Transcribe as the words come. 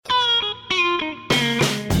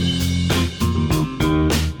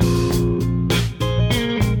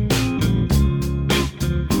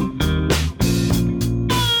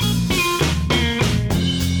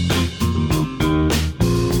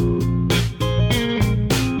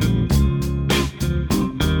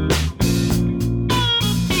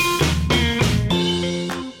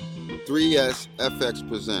FX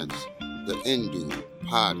presents the Indu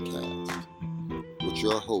Podcast with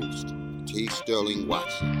your host, T. Sterling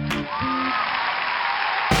Watson.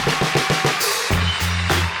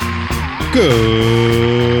 Good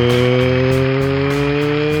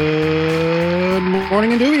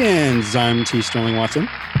morning, Indubians. I'm T. Sterling Watson.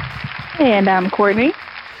 And I'm Kortney.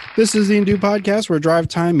 This is the Indu Podcast, where drive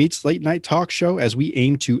time meets late night talk show as we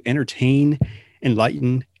aim to entertain,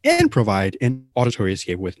 enlighten, and provide an auditory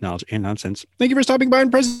escape with knowledge and nonsense. Thank you for stopping by and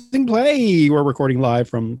pressing play. We're recording live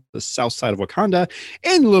from the south side of Wakanda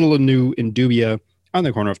in Little New Indubia on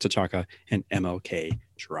the corner of T'Chaka and MLK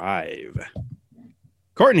Drive.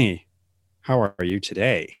 Kortney, how are you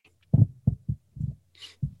today?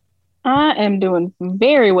 I am doing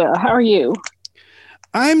very well. How are you?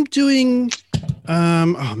 I'm doing,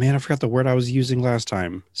 oh man, I forgot the word I was using last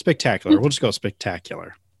time. Spectacular. We'll just go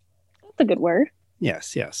spectacular. That's a good word.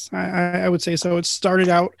 Yes. I would say so. It started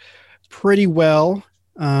out pretty well.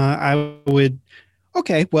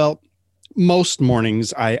 Most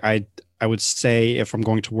mornings I would say if I'm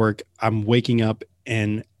going to work, I'm waking up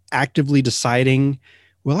and actively deciding,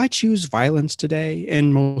 will I choose violence today?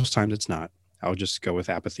 And most times it's not. I'll just go with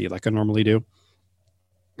apathy like I normally do.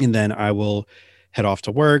 And then I will head off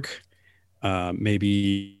to work,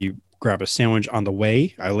 maybe grab a sandwich on the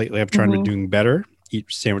way. I lately have tried to be doing better,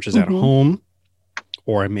 eat sandwiches at home,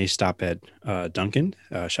 or I may stop at Dunkin'.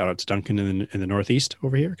 Shout out to Dunkin' in the Northeast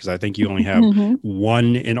over here, because I think you only have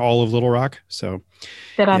one in all of Little Rock. So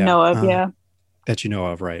that I know of, that you know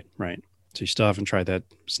of, right. So you still haven't tried that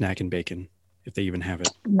snack and bacon, if they even have it.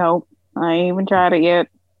 Nope, I ain't even tried it yet.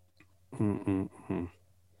 When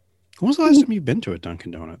was the last time you've been to a Dunkin'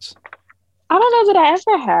 Donuts? I don't know that I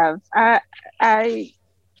ever have. I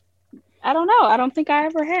don't know. I don't think I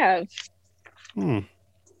ever have.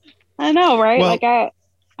 I know, right? Well, like I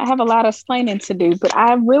have a lot of explaining to do, but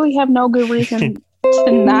I really have no good reason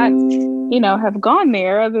to not, have gone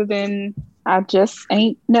there other than I just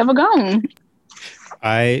ain't never gone.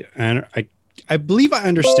 I believe I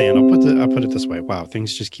understand. I'll put it this way. Wow,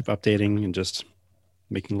 things just keep updating and just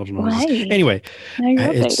making little noises. Right. Anyway, now you're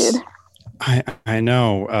updated. I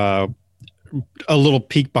know. A little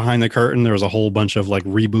peek behind the curtain. There was a whole bunch of like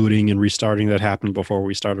rebooting and restarting that happened before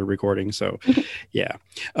we started recording. So, yeah.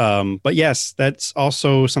 But yes, that's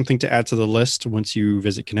also something to add to the list. Once you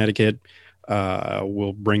visit Connecticut,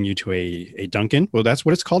 we'll bring you to a Dunkin'. Well, that's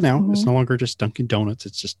what it's called now. It's no longer just Dunkin' Donuts.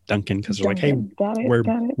 It's just Dunkin' because they're like, hey,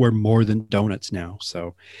 we're more than donuts now.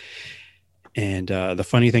 So, and the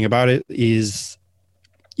funny thing about it is,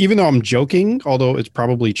 even though I'm joking, although it's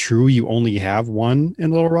probably true, you only have one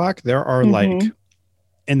in Little Rock. There are like,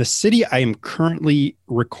 in the city I am currently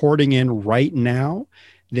recording in right now,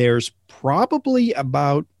 there's probably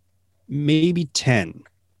about maybe 10.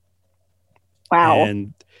 Wow.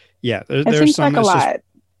 And yeah, That there's seems some like a lot.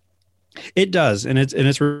 It does. And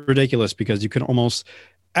it's ridiculous because you can almost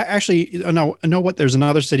actually, no, what? There's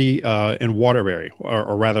another city in Waterbury,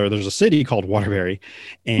 or rather there's a city called Waterbury,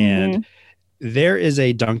 and there is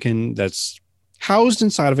a Dunkin' that's housed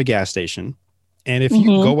inside of a gas station. And if you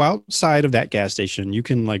go outside of that gas station, you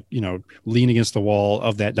can lean against the wall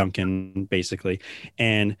of that Dunkin' basically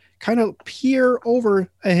and kind of peer over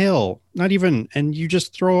a hill, and you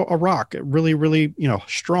just throw a rock really, really,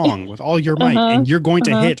 strong with all your might, and you're going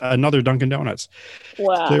to hit another Dunkin' Donuts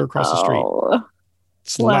clear across the street.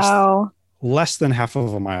 It's less than half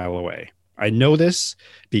of a mile away. I know this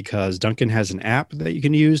because Dunkin' has an app that you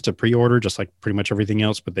can use to pre-order, just like pretty much everything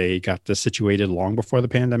else, but they got this situated long before the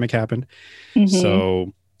pandemic happened.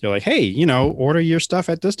 So they're like, hey, order your stuff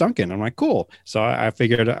at this Dunkin'. I'm like, cool. So I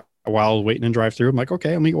figured while waiting in drive through, I'm like,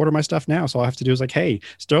 okay, let me order my stuff now. So all I have to do is like, hey,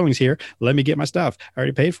 Sterling's here. Let me get my stuff. I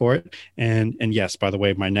already paid for it. And yes, by the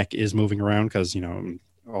way, my neck is moving around because, I'm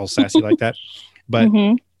all sassy like that. But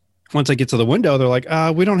once I get to the window, they're like,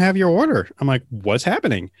 we don't have your order. I'm like, what's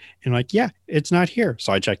happening? And like, yeah, it's not here.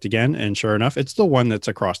 So I checked again, and sure enough, it's the one that's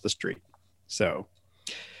across the street. So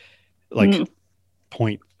like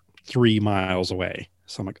 0.3 miles away.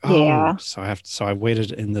 So I'm like, so I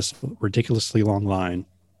waited in this ridiculously long line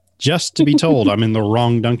just to be told I'm in the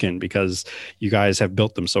wrong Dunkin' because you guys have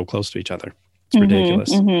built them so close to each other. It's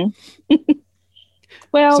ridiculous.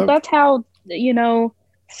 Well, that's how,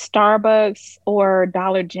 Starbucks or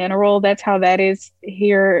Dollar General, that's how that is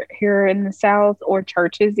here in the South, or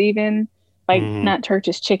churches even, like not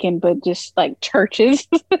Church's Chicken, but just like churches.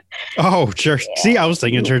 Oh, church. Yeah. See, I was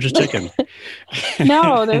thinking Church's Chicken.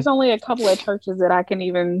 No, there's only a couple of churches that I can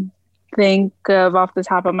even think of off the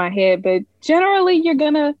top of my head, but generally you're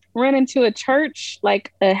gonna run into a church,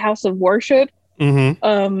 like a house of worship,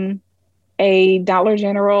 a Dollar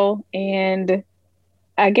General, and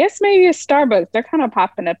I guess maybe a Starbucks. They're kind of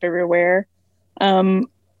popping up everywhere.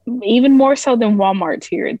 Even more so than Walmart's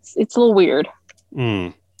here. It's a little weird.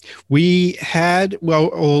 We had,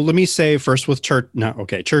 let me say first with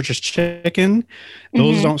Church's Chicken.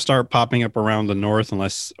 Those don't start popping up around the north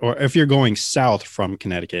unless, or if you're going south from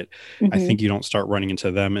Connecticut, I think you don't start running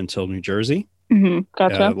into them until New Jersey.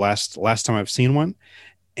 Gotcha. Last time I've seen one.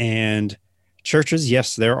 And Church's,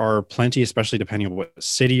 yes, there are plenty, especially depending on what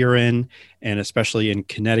city you're in. And especially in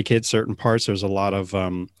Connecticut, certain parts, there's a lot of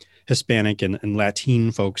Hispanic and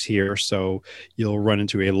Latin folks here. So you'll run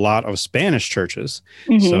into a lot of Spanish churches.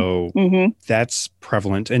 So that's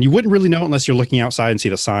prevalent. And you wouldn't really know unless you're looking outside and see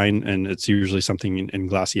the sign. And it's usually something in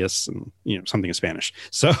Glacias and, something in Spanish.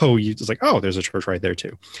 So you just like, oh, there's a church right there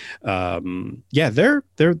too. Yeah, they're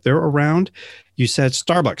around. You said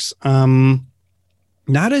Starbucks.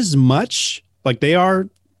 Not as much, like they are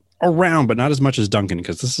around, but not as much as Dunkin',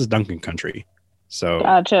 because this is Dunkin' country. So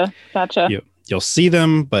gotcha. You'll see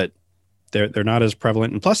them, but they're not as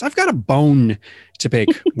prevalent. And plus, I've got a bone to pick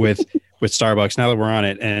with Starbucks now that we're on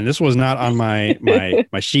it. And this was not on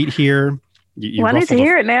my sheet here. You I need to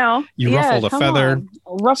hear it now. You ruffled a feather.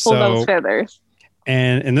 Ruffle those feathers.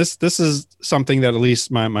 And this is something that at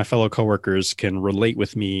least my fellow coworkers can relate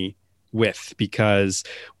with me with, because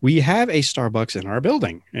we have a Starbucks in our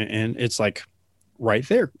building, and it's like right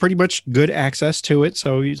there, pretty much good access to it.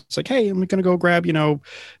 So it's like, hey, I'm going to go grab,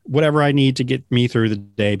 whatever I need to get me through the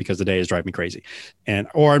day because the day is driving me crazy,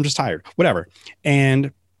 or I'm just tired, whatever.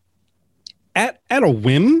 And at a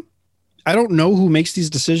whim, I don't know who makes these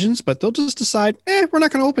decisions, but they'll just decide, we're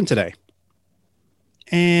not going to open today.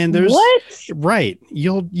 And there's what? Right.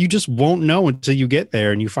 You just won't know until you get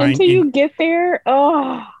there and you find until you get there.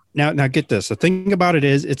 Oh, now get this. The thing about it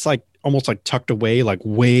is it's like almost like tucked away, like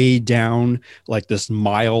way down, like this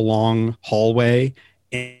mile-long hallway,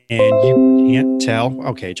 and you can't tell.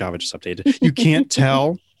 Okay, Java just updated. You can't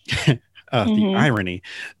tell the irony.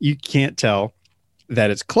 You can't tell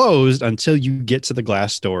that it's closed until you get to the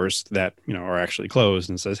glass doors that are actually closed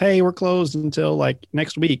and says, "Hey, we're closed until like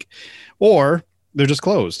next week," or they're just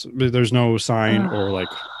closed. There's no sign or like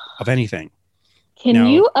of anything. Can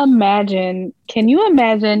you imagine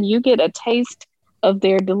you get a taste of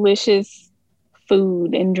their delicious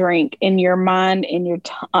food and drink in your mind, in your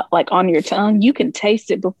like on your tongue? You can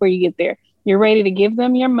taste it before you get there. You're ready to give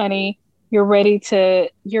them your money. You're ready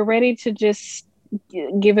to just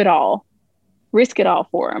give it all, risk it all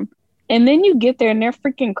for them. And then you get there and they're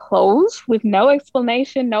freaking closed with no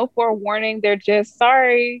explanation, no forewarning. They're just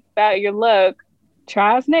sorry about your luck.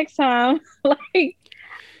 Try us next time. Like,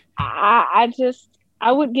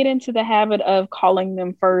 I would get into the habit of calling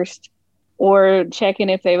them first or checking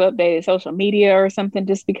if they've updated social media or something,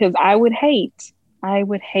 just because I would hate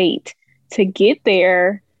to get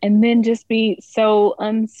there and then just be so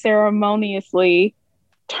unceremoniously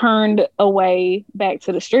turned away back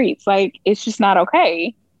to the streets. Like, it's just not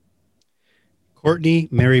okay.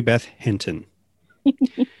 Kortney Mary Beth Hinton.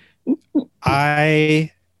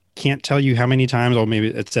 I can't tell you how many times, or maybe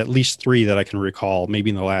it's at least 3 that I can recall, maybe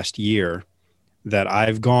in the last year, that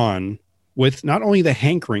I've gone with not only the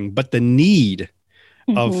hankering, but the need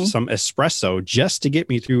of some espresso just to get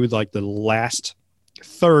me through like the last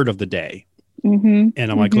third of the day. And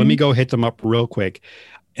I'm like, let me go hit them up real quick.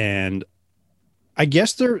 And I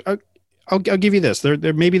guess I'll give you this.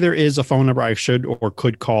 Maybe there is a phone number I should or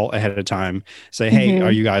could call ahead of time. Say, hey,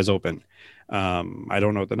 are you guys open? I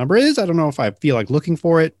don't know what the number is. I don't know if I feel like looking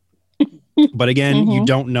for it. But again, you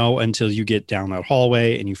don't know until you get down that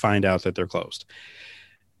hallway and you find out that they're closed.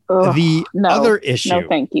 Other issue, no,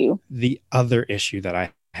 thank you. The other issue that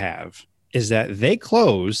I have is that they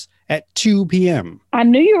close at 2 p.m. I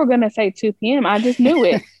knew you were going to say 2 p.m. I just knew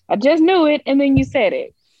it. And then you said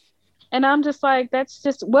it. And I'm just like, that's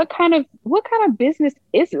just what kind of business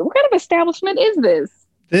is it? What kind of establishment is this?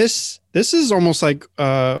 This is almost like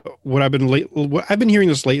what I've been hearing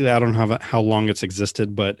this lately. I don't know how long it's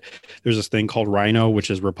existed, but there's this thing called Rhino, which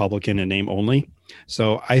is Republican in name only.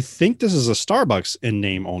 So I think this is a Starbucks in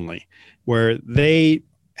name only, where they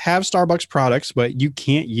have Starbucks products, but you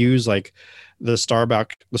can't use like the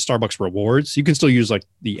Starbucks rewards. You can still use like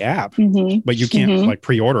the app, but you can't like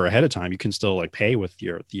pre-order ahead of time. You can still like pay with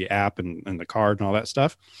the app and the card and all that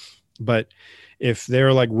stuff. But if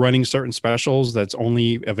they're like running certain specials that's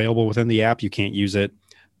only available within the app, you can't use it.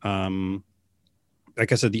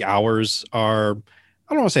 Like I said, the hours are,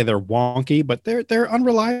 I don't want to say they're wonky, but they're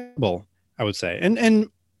unreliable, I would say. And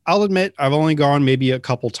I'll admit I've only gone maybe a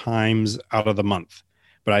couple times out of the month,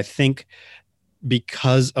 but I think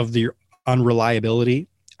because of the unreliability,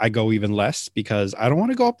 I go even less, because I don't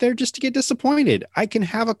want to go up there just to get disappointed. I can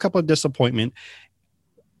have a cup of disappointment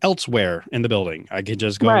elsewhere in the building. I could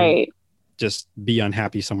just go Right. just be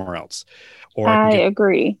unhappy somewhere else. Or I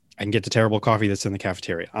agree. I can get the terrible coffee that's in the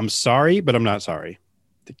cafeteria. I'm sorry, but I'm not sorry.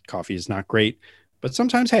 The coffee is not great. But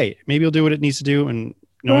sometimes, hey, maybe it'll do what it needs to do. And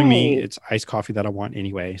knowing me, it's iced coffee that I want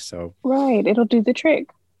anyway. So right. It'll do the trick.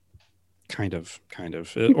 Kind of.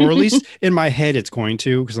 Or at least in my head, it's going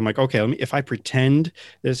to, because I'm like, okay, if I pretend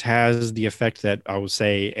this has the effect that I would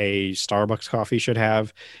say a Starbucks coffee should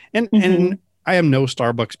have. And I am no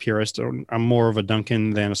Starbucks purist. I'm more of a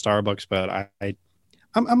Dunkin' than a Starbucks, but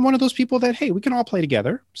I'm one of those people that, hey, we can all play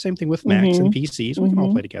together. Same thing with Macs and PCs. We can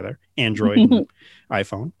all play together. Android and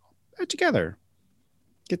iPhone together.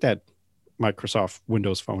 Get that Microsoft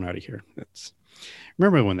Windows phone out of here.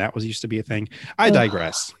 Remember when that used to be a thing? I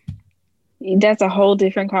digress. That's a whole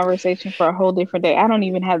different conversation for a whole different day. I don't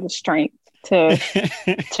even have the strength to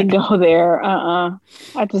go there. I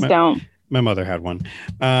just don't. My mother had one.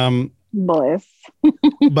 Bless.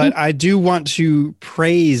 But I do want to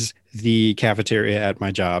praise the cafeteria at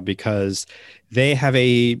my job because they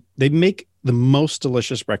make the most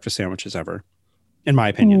delicious breakfast sandwiches ever, in my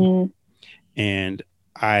opinion. And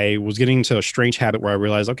I was getting into a strange habit where I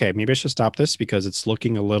realized, okay, maybe I should stop this because it's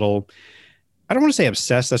looking a little, I don't want to say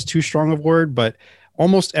obsessed. That's too strong of a word, but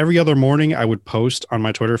almost every other morning I would post on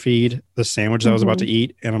my Twitter feed the sandwich that I was about to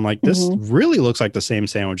eat. And I'm like, this really looks like the same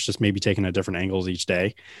sandwich, just maybe taken at different angles each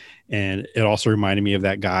day. And it also reminded me of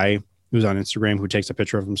that guy who's on Instagram who takes a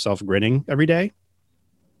picture of himself grinning every day.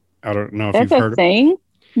 I don't know if you've heard. That's a thing?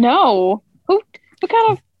 No. What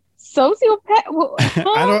kind of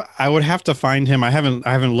sociopath? I would have to find him. I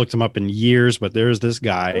haven't looked him up in years, but there's this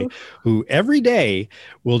guy who every day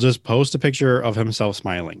will just post a picture of himself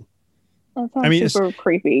smiling. That sounds super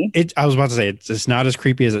creepy. I was about to say it's not as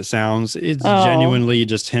creepy as it sounds. It's genuinely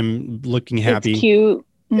just him looking happy. It's cute.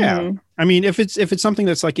 Yeah. I mean, if it's something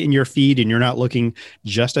that's like in your feed and you're not looking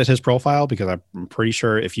just at his profile, because I'm pretty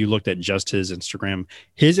sure if you looked at just his Instagram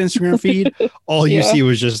feed, all you see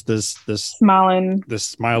was just this smiling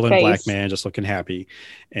face. Black man just looking happy.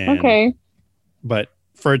 And, but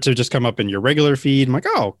for it to just come up in your regular feed, I'm like,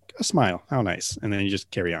 oh, a smile. How nice. And then you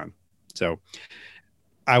just carry on. So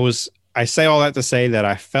I say all that to say that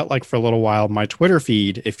I felt like for a little while, my Twitter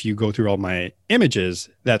feed, if you go through all my images,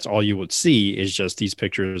 that's all you would see is just these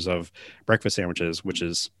pictures of breakfast sandwiches, which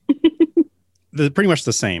is pretty much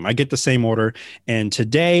the same. I get the same order. And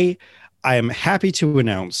today I am happy to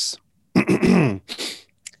announce, wait,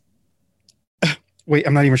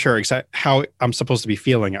 I'm not even sure how I'm supposed to be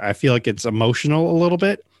feeling. I feel like it's emotional a little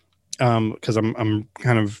bit because I'm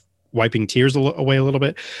kind of wiping tears away a little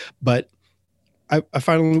bit, but I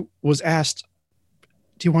finally was asked,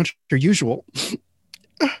 do you want your usual?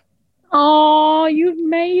 Oh, you've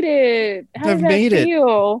made it. How does that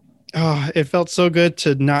feel? Oh, it felt so good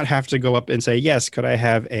to not have to go up and say, yes, could I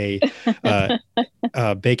have a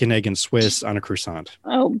bacon, egg, and Swiss on a croissant?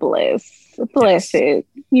 Oh, bless it.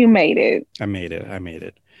 You made it. I made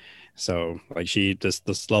it. So like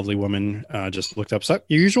this lovely woman just looked up, so,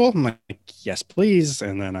 your usual? I'm like, yes, please.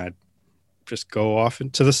 And then I just go off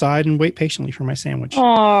to the side and wait patiently for my sandwich.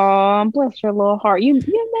 Oh, bless your little heart. You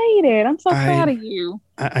made it. I'm so proud of you.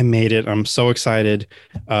 I made it. I'm so excited.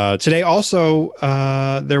 Today also,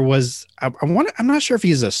 there was, I'm not sure if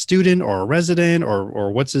he's a student or a resident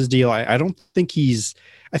or what's his deal. I think he's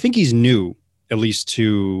new, at least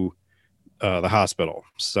to the hospital.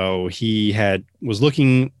 So he was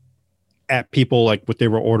looking at people, like what they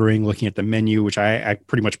were ordering, looking at the menu, which I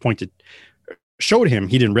pretty much showed him.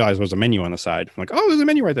 He didn't realize there was a menu on the side. I'm like, oh, there's a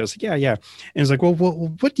menu right there. I was like, yeah. And he's like, well,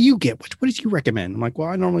 what do you get? What did you recommend? I'm like, well,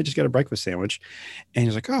 I normally just get a breakfast sandwich. And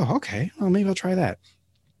he's like, oh, okay. Well, maybe I'll try that.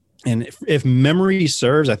 And if memory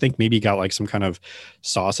serves, I think maybe he got like some kind of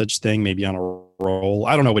sausage thing, maybe on a roll.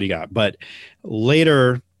 I don't know what he got. But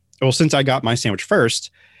later, well, since I got my sandwich first,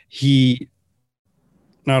 he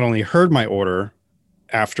not only heard my order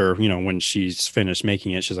after, when she's finished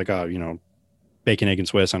making it, she's like, oh, bacon, egg, and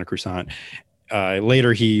Swiss on a croissant.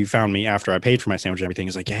 Later, he found me after I paid for my sandwich and everything.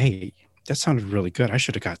 He's like, hey, that sounded really good. I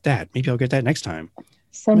should have got that. Maybe I'll get that next time.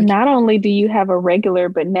 So not only do you have a regular,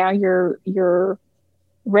 but now you're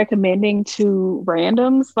recommending to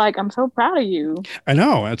randoms. Like, I'm so proud of you. I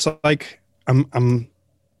know. It's like I'm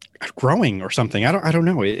growing or something. I don't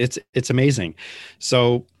know. It's amazing.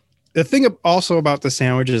 So the thing also about the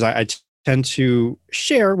sandwich is I tend to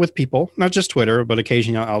share with people, not just Twitter, but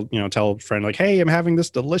occasionally I'll tell a friend like, hey, I'm having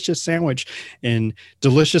this delicious sandwich, and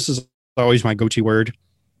delicious is always my go-to word.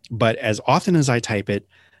 But as often as I type it,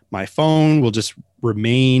 my phone will just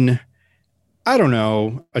remain, I don't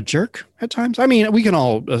know, a jerk at times. I mean, we can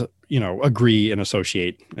all, agree and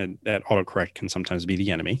associate, and that autocorrect can sometimes be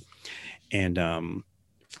the enemy. And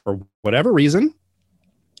for whatever reason,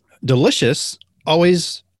 delicious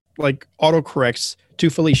always like autocorrects to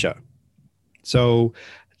Felicia. So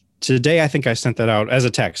today, I think I sent that out as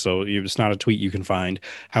a text, so it's not a tweet you can find.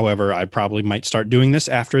 However, I probably might start doing this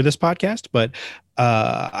after this podcast, but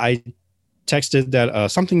I texted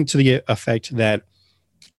that something to the effect that,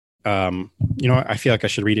 I feel like I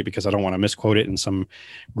should read it because I don't want to misquote it in some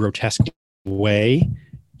grotesque way,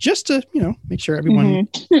 just to, make sure everyone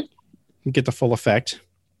can get the full effect.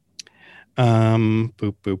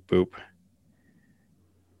 Boop, boop,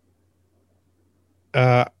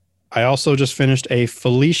 boop. I also just finished a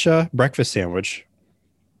Felicia breakfast sandwich,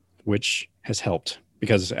 which has helped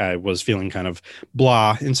because I was feeling kind of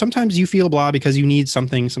blah. And sometimes you feel blah because you need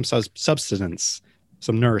something, some substance,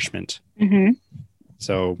 some nourishment. Mm-hmm.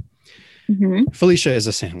 So Felicia is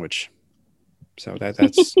a sandwich. So that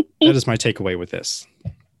is my takeaway with this.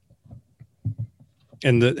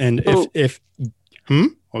 If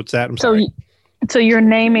what's that? I'm sorry. So you're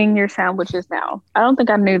naming your sandwiches now. I don't think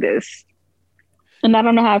I knew this. And I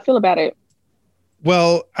don't know how I feel about it.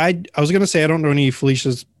 Well, I was going to say I don't know any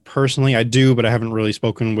Felicias personally. I do, but I haven't really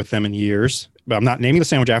spoken with them in years. But I'm not naming the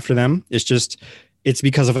sandwich after them. It's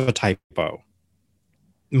because of a typo.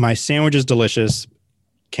 My sandwich is delicious.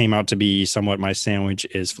 Came out to be somewhat my sandwich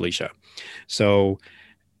is Felicia. So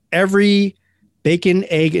every bacon,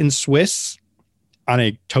 egg, and Swiss on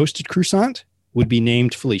a toasted croissant would be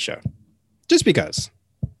named Felicia. Just because.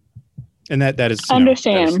 And that is...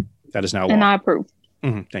 Understand. That is now law. And I approve.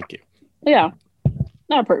 Mm-hmm, thank you. Yeah,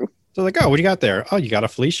 I approve. So like, oh, what do you got there? Oh, you got a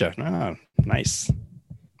Felicia. Oh, nice.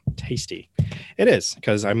 Tasty. It is,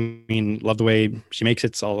 because I mean, love the way she makes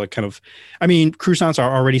it. It's all like kind of, croissants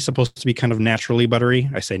are already supposed to be kind of naturally buttery.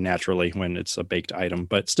 I say naturally when it's a baked item,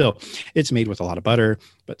 but still, it's made with a lot of butter.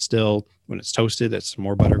 But still, when it's toasted, there's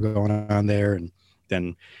more butter going on there. And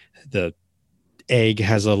then the egg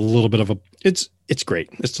has a little bit of it's great.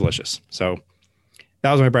 It's delicious. So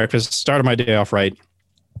that was my breakfast. Started my day off right.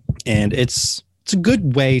 And it's a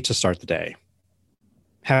good way to start the day.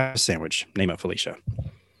 Have a sandwich. Name it Felicia.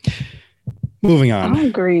 Moving on. I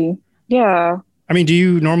agree. Yeah. Do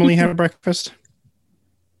you normally have breakfast?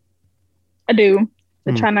 I do.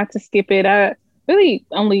 I try not to skip it. I really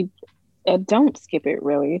don't skip it,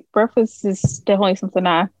 really. Breakfast is definitely something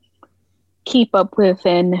I keep up with,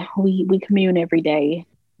 and we commune every day.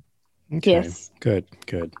 Okay. Yes. Good.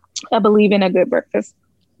 I believe in a good breakfast.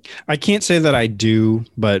 I can't say that I do,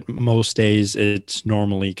 but most days it's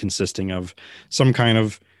normally consisting of some kind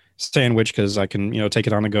of sandwich because I can, take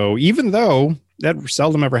it on the go, even though that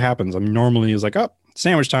seldom ever happens. I'm normally is like, oh,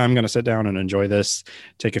 sandwich time. I'm going to sit down and enjoy this,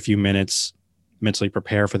 take a few minutes, mentally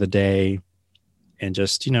prepare for the day and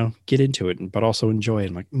just, get into it, but also enjoy it.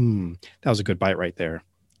 I'm like, that was a good bite right there.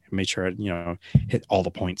 And make sure I, hit all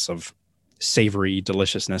the points of savory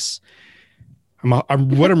deliciousness. What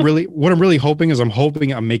I'm really hoping is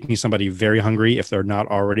I'm making somebody very hungry if they're not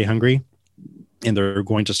already hungry and they're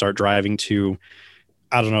going to start driving to,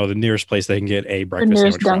 I don't know, the nearest place they can get a breakfast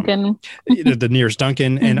sandwich Dunkin'. from. The nearest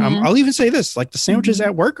Dunkin'. And I'll even say this, like the sandwiches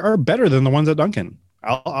at work are better than the ones at Dunkin'.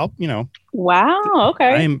 I'll Wow.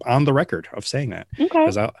 Okay. I am on the record of saying that. Okay.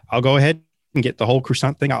 Because I'll go ahead and get the whole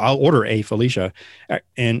croissant thing. I'll order a Felicia.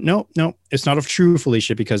 And no, it's not a true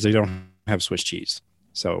Felicia because they don't have Swiss cheese.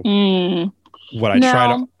 So what I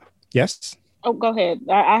tried. Yes. Oh, go ahead.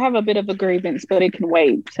 I have a bit of a grievance, but it can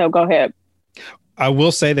wait. So go ahead. I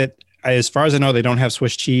will say that as far as I know, they don't have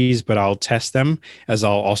Swiss cheese, but I'll test them as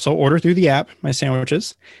I'll also order through the app, my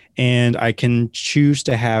sandwiches, and I can choose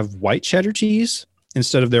to have white cheddar cheese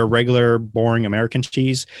instead of their regular boring American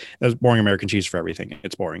cheese. There's boring American cheese for everything.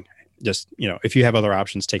 It's boring. Just, if you have other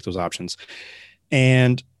options, take those options.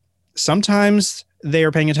 And sometimes they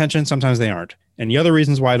are paying attention. Sometimes they aren't. And the other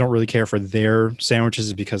reasons why I don't really care for their sandwiches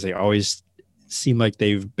is because they always seem like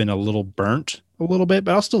they've been a little burnt a little bit,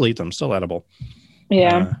 but I'll still eat them. Still edible.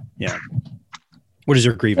 Yeah. Yeah. What is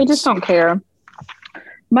your grievance? I just don't care.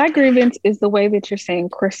 My grievance is the way that you're saying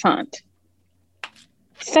croissant.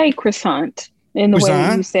 Say croissant in the way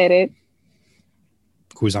that you said it.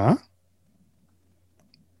 Croissant?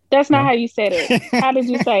 That's not how you said it. How did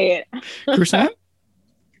you say it? Croissant?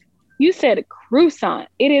 You said croissant.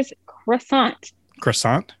 It is croissant.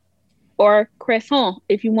 Croissant? Or croissant,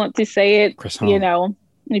 if you want to say it, croissant.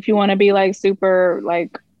 If you want to be like super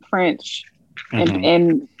like French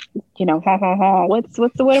and what's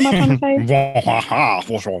the word am I trying to say?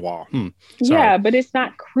 Yeah, but it's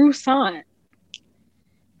not croissant.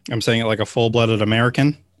 I'm saying it like a full-blooded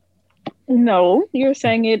American? No, you're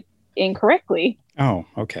saying it incorrectly. Oh,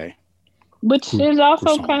 okay. Which is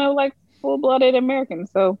also kind of like full-blooded American.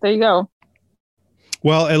 So there you go.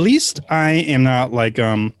 Well, at least I am not like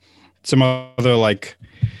some other like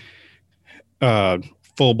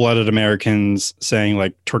full-blooded Americans saying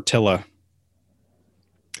like tortilla.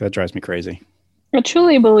 That drives me crazy. I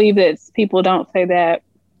truly believe that people don't say that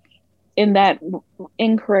in that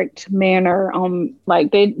incorrect manner.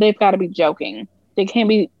 Like they've got to be joking. They can't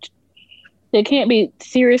be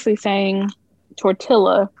seriously saying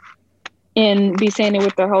tortilla and be saying it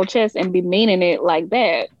with their whole chest and be meaning it like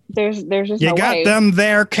that. There's just you no got way. them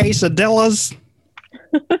there quesadillas.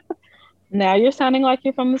 Now you're sounding like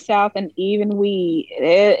you're from the South, and even at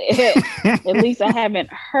least I haven't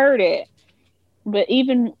heard it. But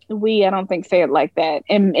even I don't think say it like that,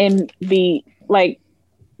 and be like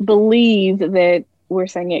believe that we're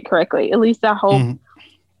saying it correctly. At least I hope. Mm-hmm.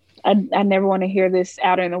 I never want to hear this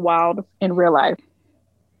out in the wild in real life.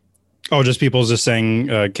 Oh, just people just saying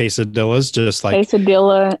quesadillas, just like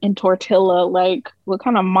quesadilla and tortilla. Like, what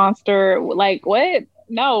kind of monster? Like, what?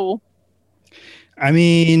 No. I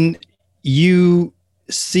mean, you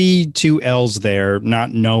see two L's there,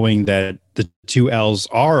 not knowing that the two L's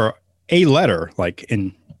are a letter, like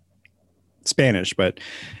in Spanish. But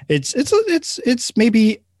it's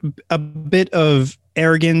maybe a bit of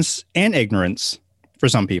arrogance and ignorance for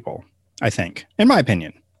some people. I think, in my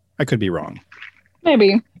opinion, I could be wrong.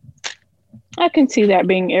 Maybe. I can see that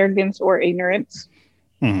being arrogance or ignorance.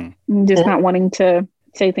 Mm-hmm. Just not wanting to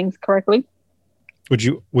say things correctly. Would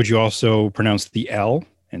you also pronounce the L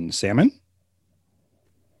in salmon?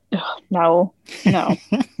 No.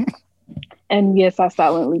 And yes, I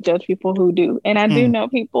silently judge people who do. And I do know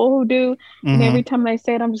people who do. And every time they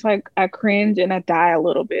say it, I'm just like, I cringe and I die a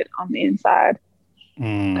little bit on the inside.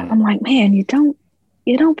 I'm like, man, you don't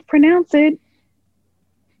pronounce it.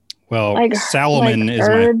 Well, like, Salomon is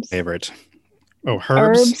herbs, my favorite. Oh,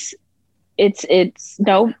 herbs? It's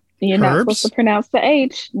no, you're not supposed to pronounce the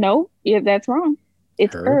H. No, yeah, that's wrong.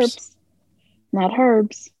 It's herbs, not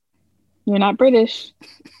herbs. You're not British.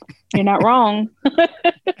 You're not wrong.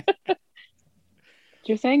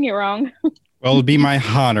 You're saying it wrong. Well, it'd be my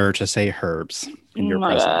honor to say herbs in your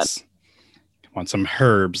presence. God. I want some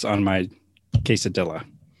herbs on my quesadilla.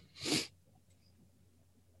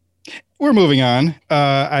 We're moving on.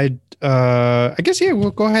 I guess, yeah,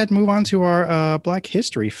 we'll go ahead and move on to our Black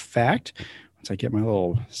History fact. Once I get my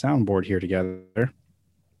little soundboard here together.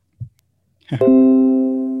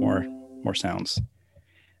 More sounds.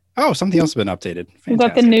 Oh, something else has been updated.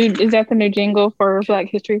 Fantastic. Is that the new jingle for Black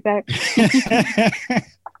History fact?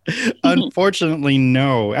 Unfortunately,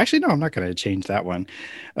 no. Actually, no, I'm not going to change that one.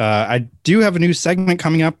 I do have a new segment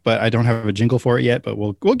coming up, but I don't have a jingle for it yet, but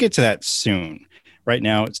we'll get to that soon. Right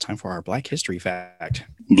now, it's time for our Black History fact.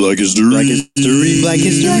 Black History. Black History. Black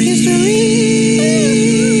History. Black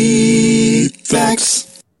History.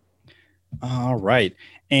 Facts. All right.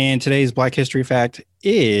 And today's Black History fact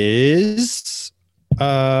is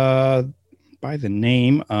by the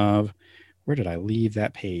name of, where did I leave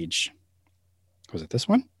that page? Was it this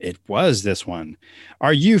one? It was this one.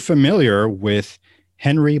 Are you familiar with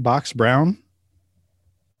Henry Box Brown?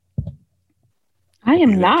 I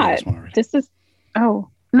am not. This is, oh,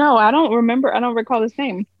 no, I don't remember. I don't recall his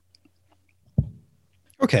name.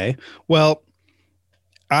 Okay. Well,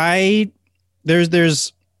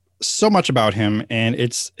 there's so much about him, and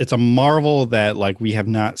it's a marvel that like we have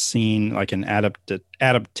not seen like an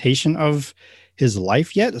adaptation of his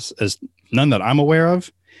life yet, as none that I'm aware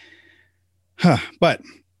of. But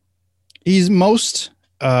he's most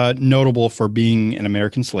notable for being an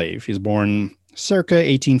American slave. He's born circa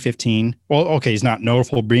 1815. Well, okay, he's not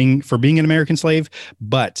notable for being an American slave,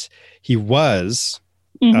 but he was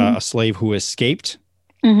a slave who escaped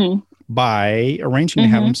by arranging to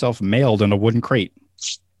have himself mailed in a wooden crate.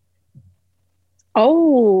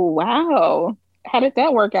 Oh, wow. How did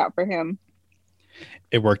that work out for him?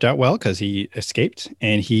 It worked out well because he escaped,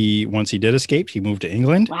 and once he did escape, he moved to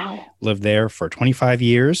England, lived there for 25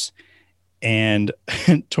 years, and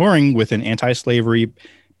touring with an anti-slavery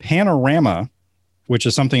panorama, which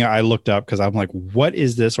is something I looked up because I'm like, what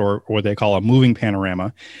is this? Or what they call a moving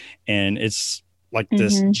panorama. And it's like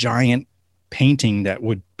this giant painting that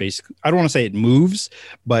would basically, I don't want to say it moves,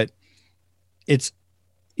 but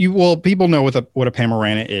people know what a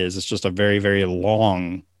panorama is. It's just a very, very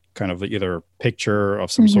long kind of either picture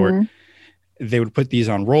of some sort. They would put these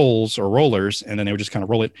on rolls or rollers, and then they would just kind of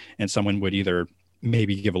roll it, and someone would either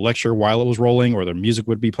maybe give a lecture while it was rolling, or the music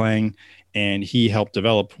would be playing. And he helped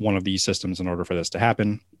develop one of these systems in order for this to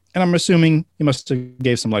happen. And I'm assuming he must have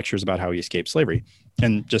gave some lectures about how he escaped slavery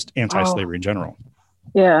and just anti-slavery in general.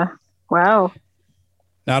 Yeah. Wow.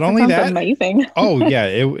 Not only that, amazing. Oh yeah,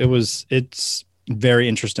 it's very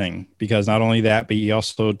interesting because not only that, but he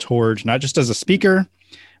also toured not just as a speaker.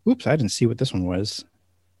 Oops, I didn't see what this one was.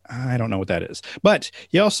 I don't know what that is, but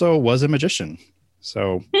he also was a magician.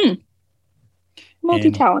 So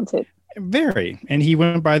multi-talented. Very. And he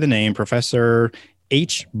went by the name Professor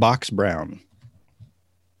H. Box Brown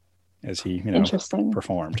as he,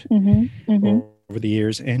 performed over the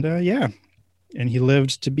years. And and he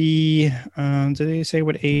lived to be, did they say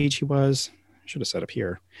what age he was? I should have set up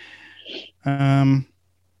here. 81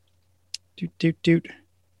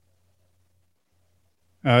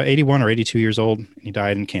 or 82 years old. And he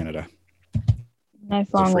died in Canada.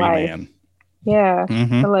 Nice long life. Man. Yeah,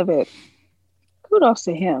 I love it. Kudos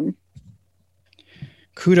to him.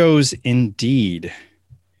 Kudos indeed.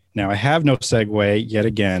 Now, I have no segue yet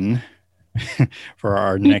again for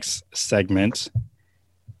our next segment,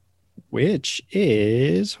 which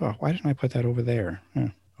is, why didn't I put that over there?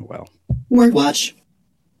 Oh, well. Word watch.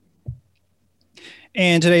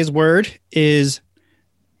 And today's word is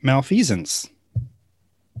malfeasance.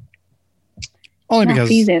 Only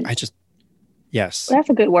because yes. Well, that's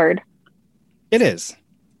a good word. It is.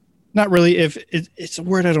 Not really. If it's a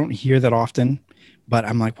word I don't hear that often, but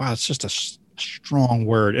I'm like, wow, it's just a strong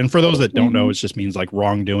word. And for those that don't know, it just means like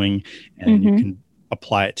wrongdoing, and you can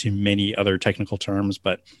apply it to many other technical terms.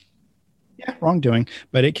 But yeah, wrongdoing.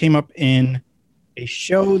 But it came up in a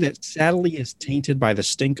show that sadly is tainted by the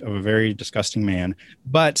stink of a very disgusting man.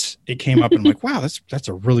 But it came up and I'm like, wow, that's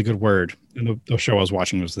a really good word. And the show I was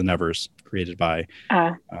watching was The Nevers, created by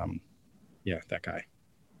that guy.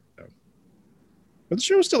 But the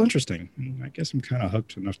show is still interesting. And I guess I'm kind of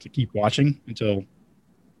hooked enough to keep watching until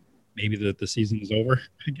maybe the season is over,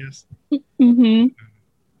 I guess.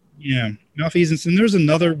 Yeah, malfeasance. And there's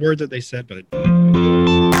another word that they said, but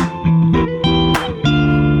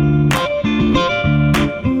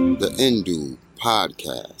the Indu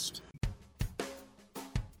Podcast.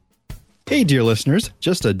 Hey, dear listeners,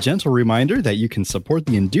 just a gentle reminder that you can support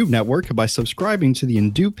the Indube Network by subscribing to the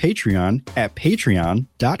Indube Patreon at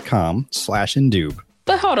patreon.com/Indube.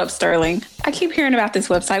 But hold up, Sterling. I keep hearing about this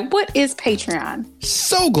website. What is Patreon?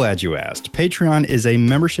 So glad you asked. Patreon is a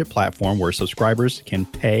membership platform where subscribers can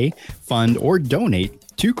pay, fund, or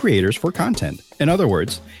donate to creators for content. In other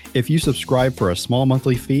words, if you subscribe for a small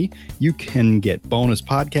monthly fee, you can get bonus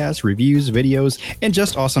podcasts, reviews, videos, and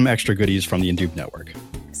just awesome extra goodies from the Indube Network.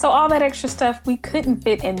 So all that extra stuff we couldn't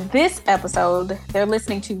fit in this episode they're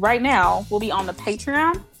listening to right now will be on the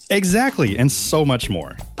Patreon? Exactly, and so much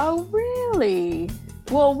more. Oh, really?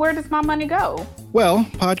 Well, where does my money go? Well,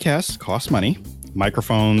 podcasts cost money.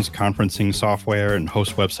 Microphones, conferencing software, and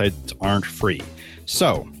host websites aren't free.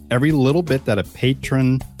 So every little bit that a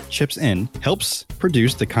patron chips in helps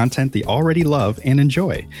produce the content they already love and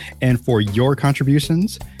enjoy. And for your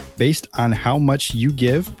contributions, based on how much you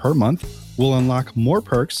give per month, will unlock more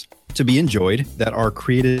perks to be enjoyed that are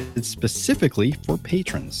created specifically for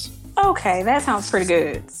patrons. Okay, that sounds pretty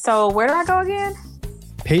good. So where do I go again?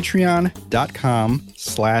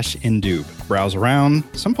 Patreon.com/Indube. Browse around.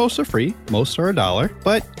 Some posts are free. Most are $1,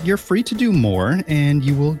 but you're free to do more and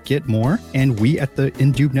you will get more. And we at the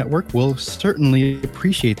Indube Network will certainly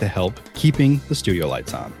appreciate the help keeping the studio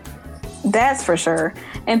lights on. That's for sure.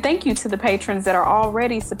 And thank you to the patrons that are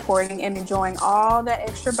already supporting and enjoying all that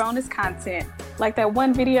extra bonus content. Like that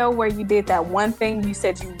one video where you did that one thing you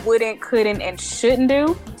said you wouldn't, couldn't, and shouldn't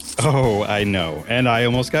do. Oh, I know. And I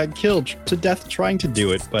almost got killed to death trying to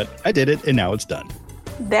do it, but I did it and now it's done.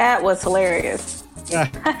 That was hilarious.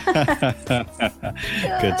 Good times.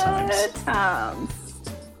 Good times.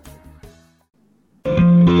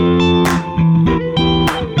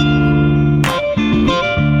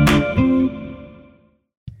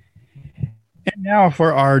 And now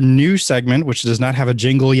for our new segment, which does not have a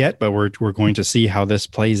jingle yet, but we're going to see how this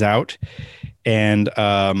plays out. And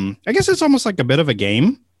I guess it's almost like a bit of a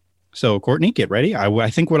game. So, Kortney, get ready. I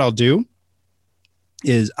think what I'll do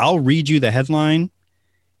is I'll read you the headline,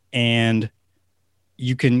 and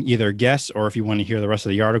you can either guess or if you want to hear the rest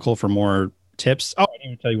of the article for more tips. Oh, I didn't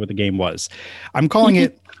even tell you what the game was. I'm calling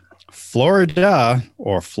it Florida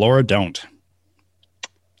or Floridon't.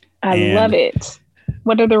 I love it.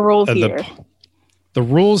 What are the rules here? The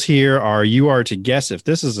rules here are you are to guess if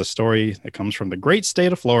this is a story that comes from the great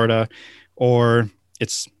state of Florida or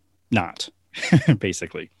it's not,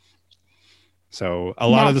 basically. So a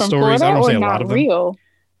lot of the stories, Florida, I don't say a lot of them. Real?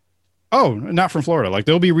 Oh, not from Florida. Like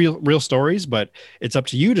there'll be real stories, but it's up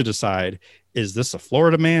to you to decide, is this a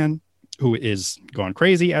Florida man who is going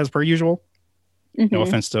crazy as per usual? No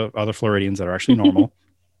offense to other Floridians that are actually normal.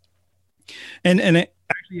 and it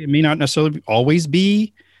may not necessarily always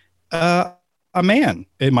be a man.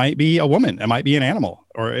 It might be a woman. It might be an animal.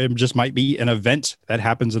 or it just might be an event that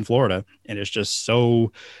happens in Florida, and it's just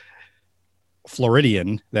so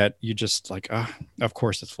Floridian that you just like, of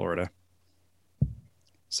course it's Florida.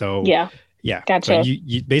 So yeah, gotcha. So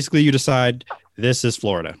you basically you decide this is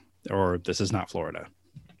Florida or this is not Florida.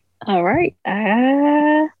 All right,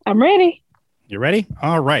 I'm ready. You ready?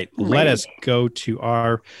 All right, I'm let ready. us go to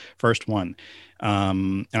our first one.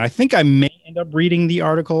 And I think I may end up reading the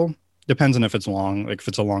article. Depends on if it's long. Like if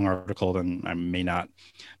it's a long article, then I may not.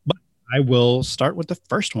 But I will start with the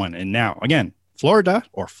first one. And now, again, Florida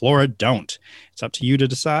or Floridon't. It's up to you to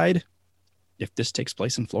decide if this takes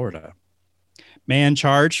place in Florida. Man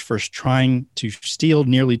charged for trying to steal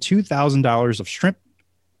nearly $2,000 of shrimp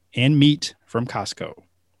and meat from Costco.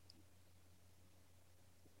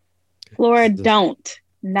 Floridon't,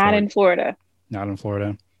 not in Florida. Not in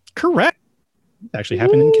Florida. Correct. It actually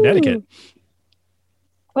happened in Connecticut.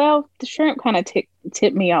 Well, the shrimp kind of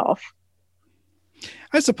tipped me off.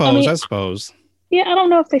 I suppose. Yeah, I don't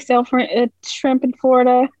know if they sell shrimp in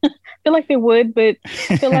Florida. I feel like they would, but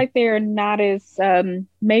I feel like they're not as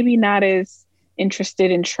maybe not as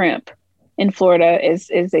interested in shrimp in Florida as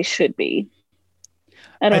they should be.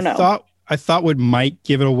 I don't know. I thought what might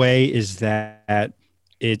give it away is that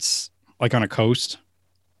it's like on a coast,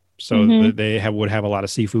 so they would have a lot of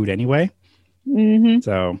seafood anyway.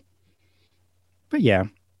 So, but yeah,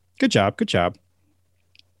 good job.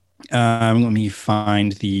 Let me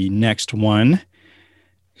find the next one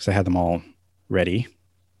because I had them all ready.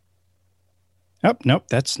 Oh, nope,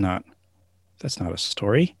 that's not a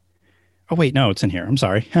story. Oh wait, no, it's in here. I'm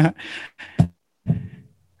sorry.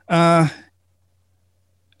 It's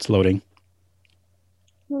loading.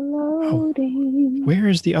 Loading. Oh, where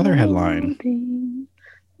is the other headline?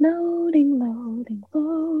 Loading.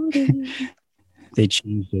 They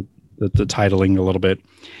changed it, the titling a little bit.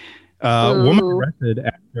 Woman arrested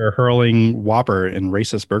after hurling Whopper in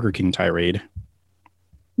racist Burger King tirade.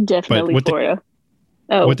 Definitely Florida.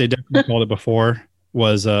 What they definitely called it before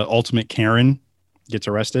was Ultimate Karen gets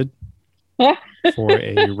arrested for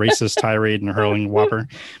a racist tirade and hurling Whopper.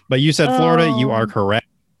 But you said Florida. You are correct.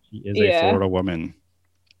 She is a Florida woman.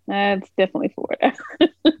 That's definitely Florida.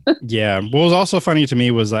 Yeah. What was also funny to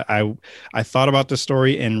me was that I thought about this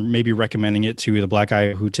story and maybe recommending it to the Black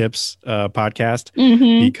Guy Who Tips podcast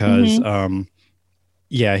because,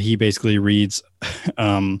 he basically reads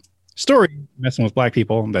story messing with Black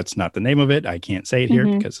people. That's not the name of it. I can't say it here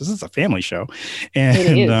because this is a family show.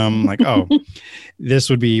 And like, this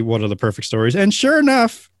would be one of the perfect stories. And sure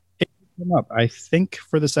enough, it came up, I think,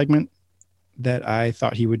 for the segment that I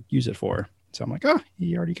thought he would use it for. So I'm like,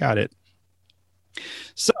 he already got it.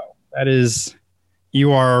 So that is,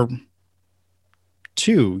 you are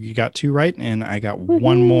 2. You got 2 right, and I got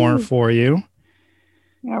one more for you.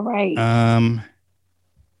 All right.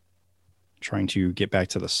 Trying to get back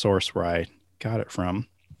to the source where I got it from.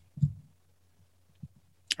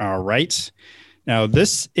 All right. Now,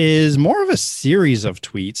 this is more of a series of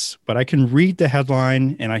tweets, but I can read the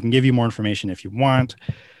headline and I can give you more information if you want.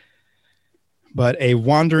 But a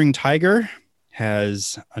wandering tiger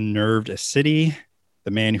has unnerved a city.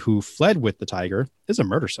 The man who fled with the tiger is a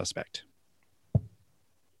murder suspect.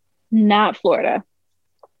 Not Florida.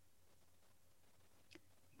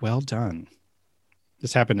 Well done.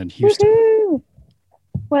 This happened in Houston. Woo-hoo.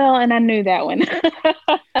 Well, and I knew that one.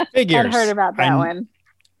 Figures. I'd heard about that one.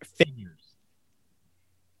 Figures.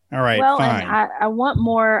 All right, well, fine. And I want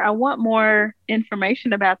more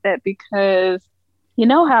information about that because you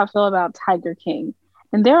know how I feel about Tiger King.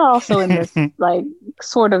 And they're also in this like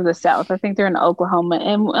sort of the South. I think they're in Oklahoma,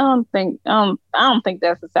 and I don't think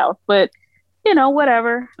that's the South, but you know,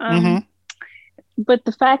 whatever. But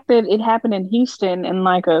the fact that it happened in Houston in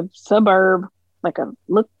like a suburb, like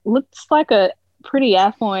looks like a pretty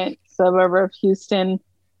affluent suburb of Houston.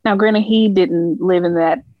 Now, granted, he didn't live in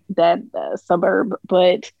that suburb,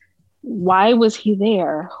 but why was he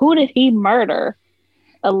there? Who did he murder?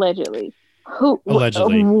 Allegedly.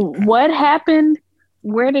 Allegedly. What happened?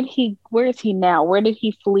 Where is he now? Where did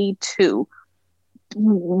he flee to?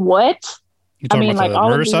 What? You talking about the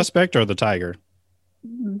murder suspect or the tiger?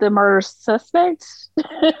 The murder suspect?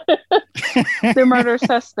 The murder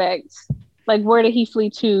suspect. Like, where did he flee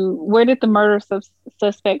to? Where did the murder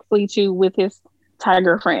suspect flee to with his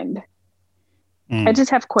tiger friend? I just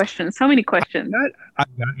have questions. So many questions.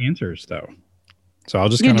 I've got answers, though. So I'll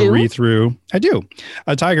just kind of read through. I do.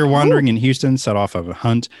 A tiger wandering in Houston set off a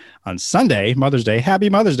hunt on Sunday, Mother's Day. Happy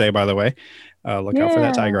Mother's Day, by the way. Look out for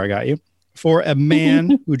that tiger I got you. For a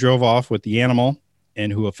man who drove off with the animal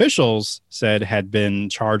and who officials said had been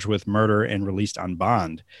charged with murder and released on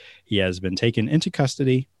bond. He has been taken into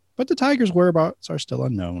custody, but the tiger's whereabouts are still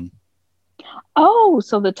unknown. Oh,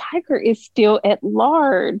 so the tiger is still at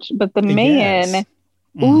large, but the man, Yes.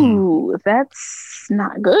 ooh, that's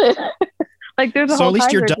not good. Like there's a So whole at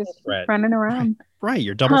least your tiger double just threat. running around. Right.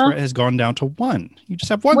 Your double Huh? threat has gone down to 1. You just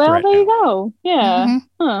have 1 Well, threat there you now. go. Yeah. Mhm.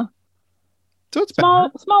 Huh. So it's better.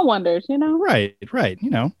 Small wonders, you know? Right. You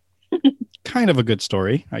know, kind of a good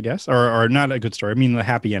story, I guess, or not a good story. I mean, the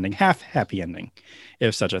happy ending, half happy ending,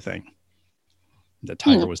 if such a thing. The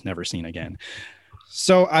tiger was never seen again.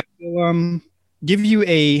 So I will give you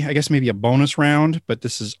I guess maybe a bonus round, but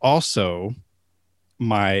this is also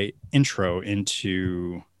my intro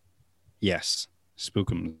into, yes,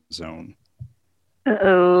 Spookum Zone.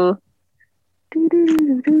 Uh-oh.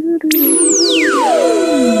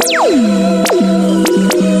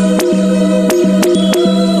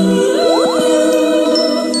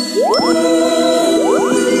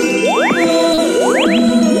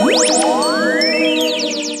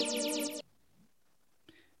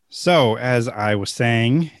 So, as I was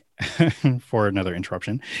saying, for another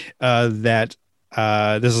interruption, that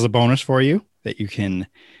this is a bonus for you that you can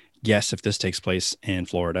guess if this takes place in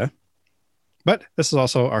Florida. But this is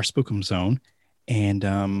also our Spookum Zone. And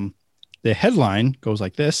the headline goes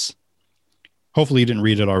like this. Hopefully you didn't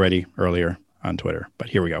read it already earlier on Twitter, but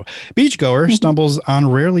here we go. Beachgoer stumbles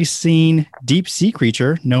on rarely seen deep sea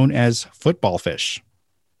creature known as footballfish.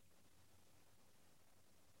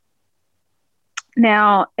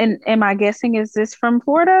 Now, and am I guessing, is this from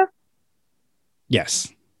Florida?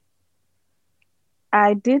 Yes.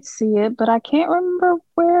 I did see it, but I can't remember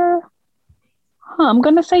where. I'm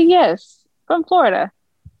going to say yes, from Florida.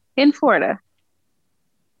 In Florida.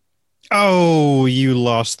 Oh, you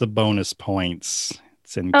lost the bonus points.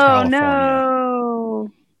 It's in Oh, California. no.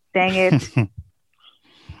 Dang it.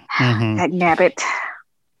 Mhm. Nabbit.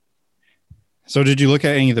 So did you look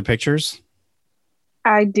at any of the pictures?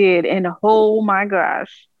 I did, and oh my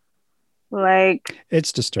gosh. Like,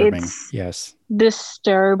 It's disturbing. it's Yes.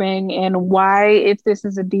 disturbing. And why, if this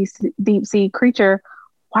is a deep sea creature,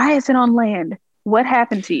 why is it on land? What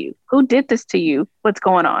happened to you? Who did this to you? What's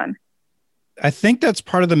going on? I think that's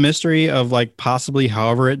part of the mystery of like possibly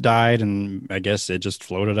however it died, and I guess it just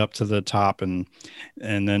floated up to the top and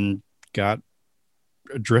then got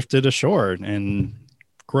drifted ashore and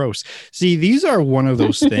gross. See, these are one of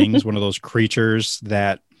those things, one of those creatures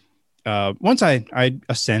that once I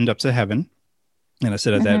ascend up to heaven and I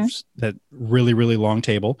sit at that really, really long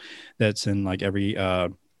table that's in like every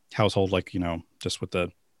household, like, you know, just with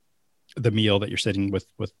the meal that you're sitting with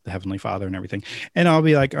the Heavenly Father and everything. And I'll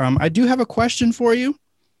be like, I do have a question for you.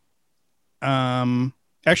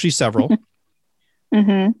 Actually several.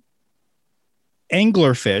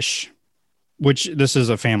 Anglerfish, which this is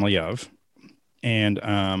a family of. And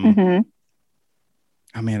oh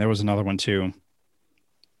man, there was another one too.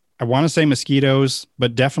 I want to say mosquitoes,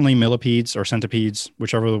 but definitely millipedes or centipedes,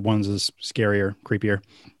 whichever the ones is scarier, creepier.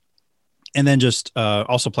 And then just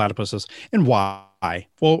also platypuses. And why?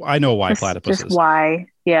 Well, I know why platypuses. Just why?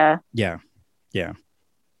 Yeah. Yeah.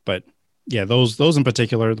 But yeah, those in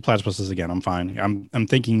particular, the platypuses again, I'm fine. I'm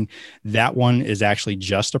thinking that one is actually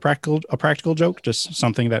just a practical joke, just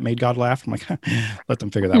something that made God laugh. I'm like, let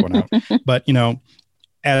them figure that one out. But you know,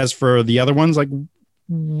 as for the other ones, like,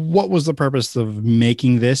 what was the purpose of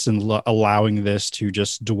making this and allowing this to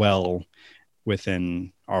just dwell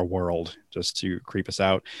within our world, just to creep us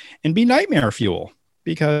out and be nightmare fuel?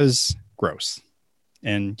 Because gross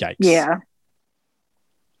and yikes. Yeah.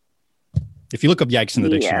 If you look up yikes in the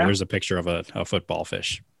dictionary, there's a picture of a football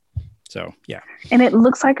fish. So yeah. And it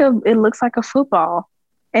looks like a football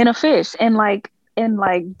and a fish and like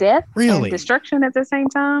death and destruction at the same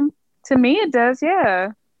time. To me, it does.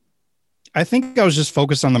 Yeah. I think I was just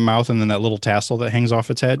focused on the mouth and then that little tassel that hangs off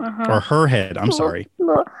its head or her head. I'm sorry.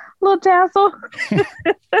 Little tassel.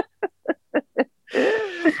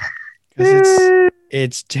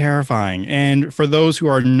 It's terrifying. And for those who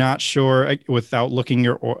are not sure, without looking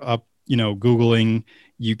up, you know, Googling,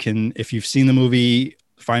 you can, if you've seen the movie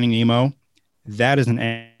Finding Nemo, that is an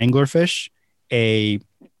anglerfish. A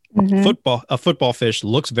football fish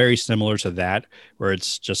looks very similar to that, where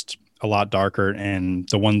it's just a lot darker. And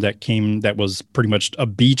the one that was pretty much a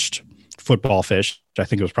beached football fish, I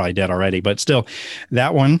think it was probably dead already, but still,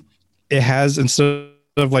 that one, it has, instead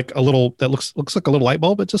of like a little that looks like a little light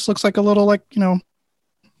bulb, it just looks like a little, like, you know,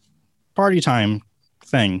 party time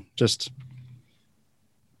thing. Just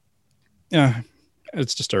yeah,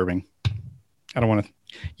 it's disturbing. I don't want to.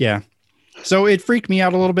 Yeah, so it freaked me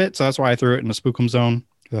out a little bit, so that's why I threw it in the Spookum Zone,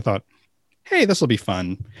 because I thought, hey, this will be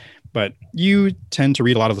fun. But you tend to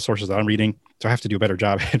read a lot of the sources that I'm reading, so I have to do a better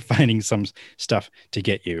job at finding some stuff to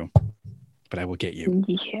get you. But I will get you.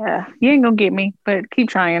 Yeah, you ain't gonna get me, but keep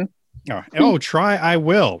trying. Try I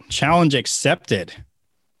will. Challenge accepted.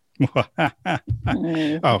 Oh,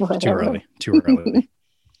 too early.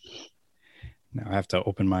 Now I have to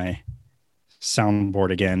open my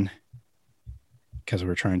soundboard again because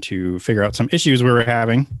we're trying to figure out some issues we were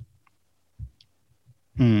having.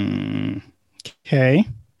 Okay.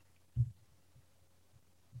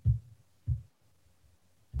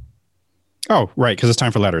 Oh, right, because it's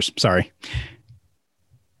time for letters. Sorry.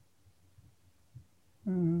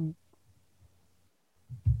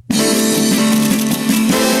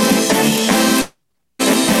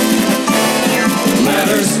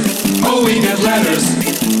 Letters, oh, we get letters.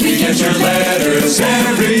 We get your letters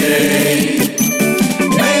every day.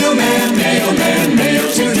 Mailman, mailman,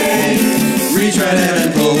 mail today. Reach right in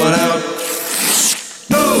and pull one out.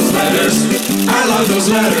 Those letters, I love those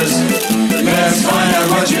letters. Let's find out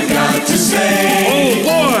what you got to say. Oh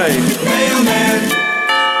boy! Mailman,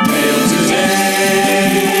 mail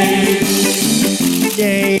today.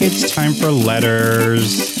 Yay, it's time for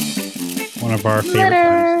letters. One of our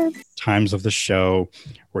favorite times of the show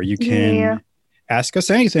where you can ask us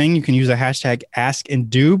anything. You can use the hashtag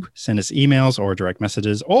AskAndDoob, send us emails or direct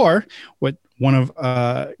messages, or what one of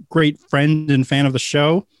a great friend and fan of the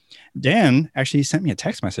show, Dan, actually sent me a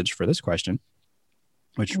text message for this question,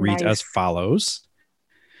 which reads as follows.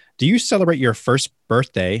 Do you celebrate your first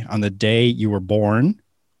birthday on the day you were born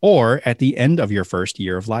or at the end of your first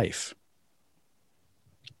year of life?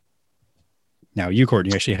 Now, you,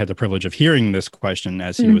 Kortney, actually had the privilege of hearing this question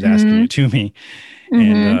as he was asking it to me.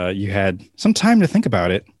 And you had some time to think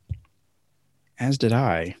about it, as did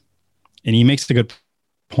I. And he makes a good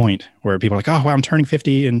point where people are like, oh, wow, I'm turning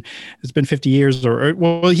 50 and it's been 50 years.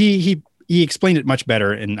 Well, he explained it much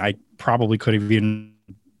better. And I probably could have even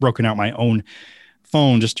broken out my own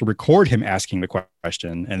phone just to record him asking the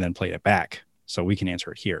question and then play it back so we can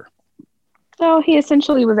answer it here. So he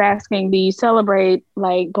essentially was asking, do you celebrate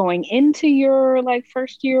like going into your like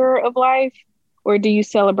first year of life, or do you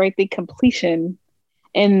celebrate the completion?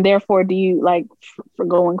 And therefore, do you like for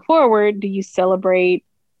going forward, do you celebrate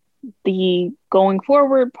the going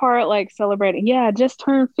forward part, like celebrating, yeah, I just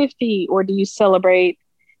turned 50, or do you celebrate?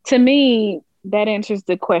 To me, that answers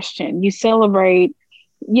the question. You celebrate,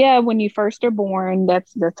 yeah, when you first are born,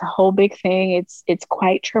 that's a whole big thing. It's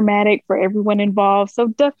quite traumatic for everyone involved. So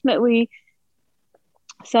definitely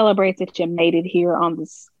celebrate that you made it here on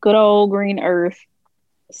this good old green earth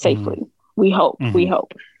safely. We hope.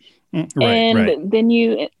 Then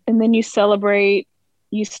you celebrate,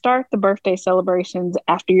 you start the birthday celebrations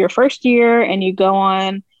after your first year and you go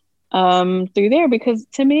on through there, because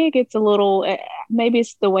to me it gets a little, maybe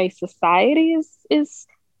it's the way society is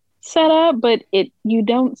set up, but you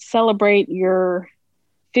don't celebrate your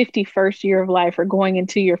 51st year of life or going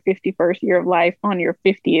into your 51st year of life on your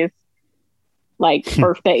 50th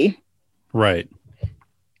birthday. Right.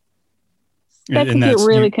 That could get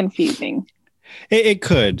really confusing. It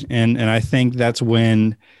could. And I think that's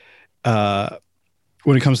when it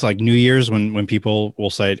comes to like New Year's, when people will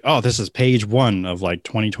say, oh, this is page 1 of like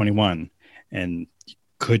 2021, and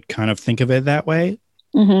could kind of think of it that way,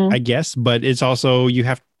 I guess. But it's also, you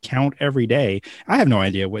have to count every day. I have no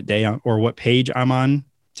idea what day or what page I'm on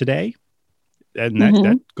today. And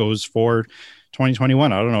that goes for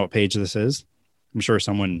 2021. I don't know what page this is. I'm sure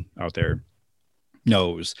someone out there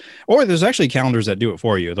knows. Or there's actually calendars that do it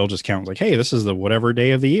for you. They'll just count like, hey, this is the whatever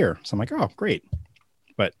day of the year. So I'm like, oh, great.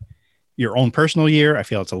 But your own personal year, I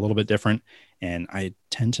feel it's a little bit different. And I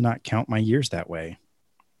tend to not count my years that way.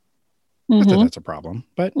 Not that that's a problem,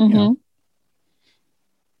 but you know.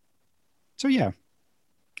 So yeah,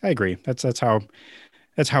 I agree. That's how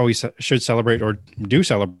we should celebrate, or do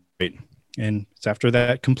celebrate. And it's after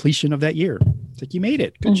that completion of that year. It's like, you made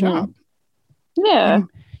it. Good job. Yeah.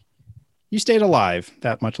 You stayed alive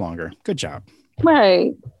that much longer. Good job.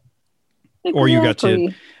 Right. Exactly. Or you got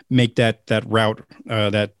to make that route,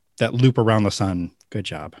 that loop around the sun. Good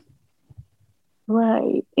job.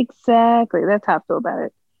 Right. Exactly. That's how I feel about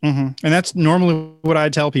it. And that's normally what I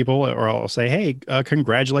tell people, or I'll say, hey,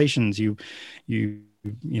 congratulations. You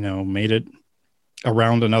made it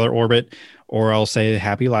around another orbit. Or I'll say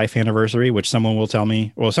happy life anniversary, which someone will tell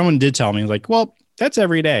me. Well, someone did tell me, like, well, that's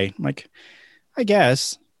every day. I'm like, I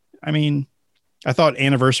guess. I mean, I thought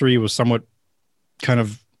anniversary was somewhat kind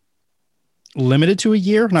of limited to a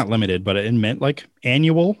year. Not limited, but it meant like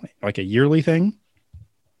annual, like a yearly thing.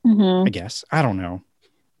 I guess. I don't know.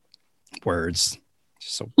 Words.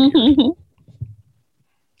 So weird.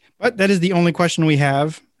 But that is the only question we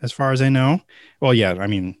have, as far as I know. Well, yeah, I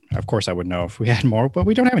mean, of course I would know if we had more, but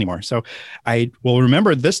we don't have any more. So I will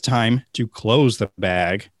remember this time to close the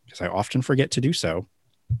bag, because I often forget to do so.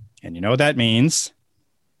 And you know what that means?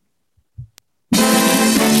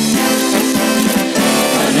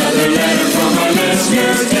 Another letter from our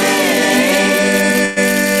listener today.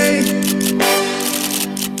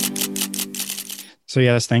 So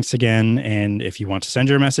yes, thanks again. And if you want to send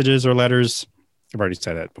your messages or letters, I've already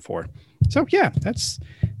said that before. So yeah, that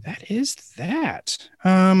is that.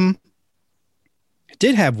 I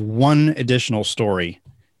did have one additional story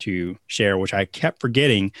to share, which I kept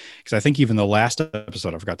forgetting because I think even the last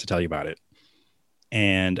episode I forgot to tell you about it.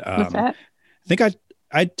 And What's that? I think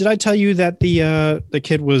I did I tell you that the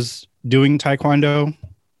kid was doing taekwondo?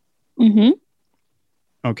 Mm-hmm.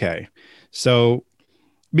 Okay. So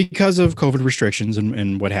because of COVID restrictions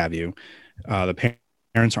and what have you, the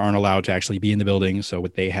parents aren't allowed to actually be in the building. So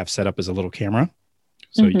what they have set up is a little camera.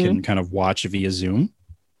 So you can kind of watch via Zoom,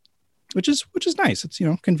 which is nice. It's,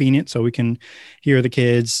 convenient. So we can hear the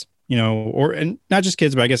kids, and not just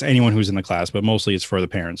kids, but I guess anyone who's in the class, but mostly it's for the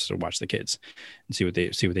parents to watch the kids and see what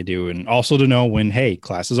they do. And also to know when, hey,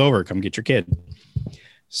 class is over, come get your kid.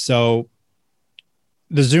 So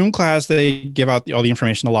the Zoom class, they give out all the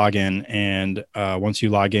information to log in. And once you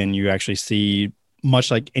log in, you actually see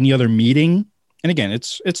much like any other meeting. And again,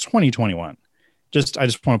 it's 2021. I just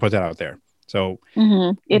want to put that out there. So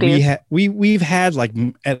we've had like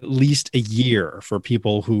at least a year for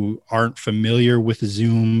people who aren't familiar with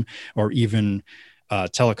Zoom or even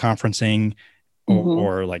teleconferencing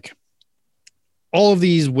or like all of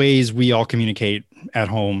these ways we all communicate at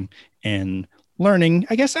home and learning,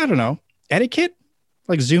 I guess, I don't know, etiquette,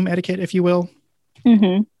 like Zoom etiquette, if you will,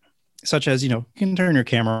 such as, you can turn your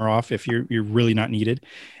camera off if you're really not needed.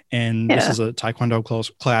 And this is a taekwondo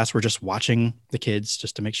class. We're just watching the kids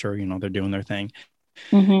just to make sure, they're doing their thing.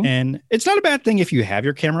 And it's not a bad thing if you have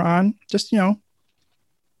your camera on. Just, I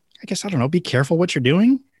guess, I don't know, be careful what you're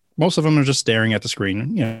doing. Most of them are just staring at the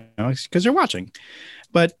screen, because they're watching.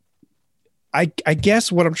 But I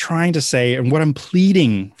guess what I'm trying to say and what I'm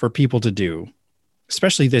pleading for people to do,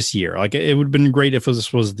 especially this year, like it would have been great if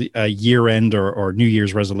this was a year end or New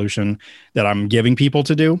Year's resolution that I'm giving people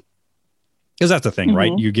to do. Because that's the thing,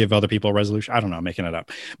 right? You give other people a resolution. I don't know, I'm making it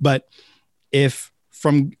up. But if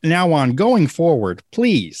from now on going forward,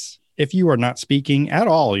 please, if you are not speaking at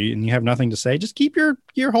all and you have nothing to say, just keep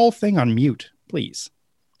your whole thing on mute, please.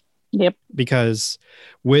 Yep. Because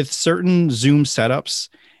with certain Zoom setups,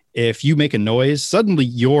 if you make a noise, suddenly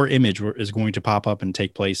your image is going to pop up and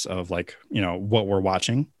take place of like, what we're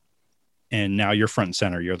watching. And now you're front and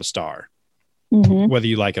center. You're the star, whether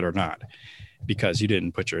you like it or not, because you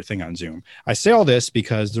didn't put your thing on Zoom. I say all this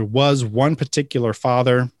because there was one particular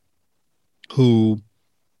father who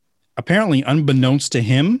apparently unbeknownst to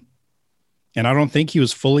him, and I don't think he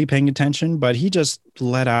was fully paying attention, but he just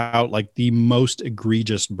let out like the most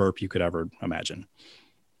egregious burp you could ever imagine.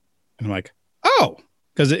 And I'm like, oh,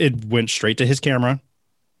 because it went straight to his camera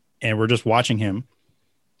and we're just watching him,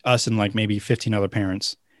 us and like maybe 15 other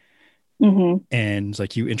parents. And it's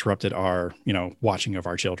like, you interrupted our, watching of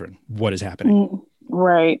our children. What is happening?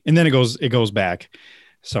 Right. And then it goes back.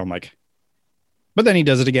 So I'm like, but then he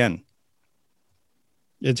does it again.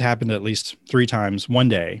 It's happened at least 3 times one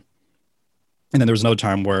day. And then there was another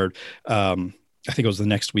time where I think it was the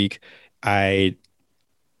next week. Ashley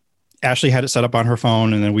had it set up on her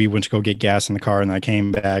phone, and then we went to go get gas in the car, and I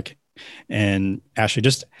came back. And Ashley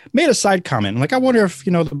just made a side comment. Like, I wonder if,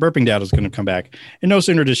 the burping dad is going to come back. And no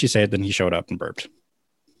sooner did she say it than he showed up and burped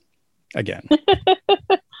again.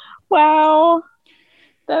 Wow.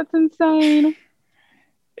 That's insane.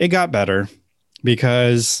 It got better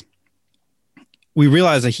because we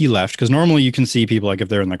realized that he left, because normally you can see people like if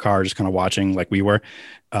they're in the car just kind of watching like we were.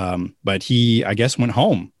 But he, I guess, went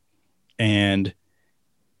home. And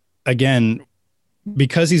again,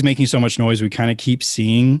 because he's making so much noise, we kind of keep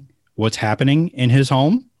seeing what's happening in his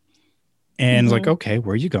home. And it's like, okay,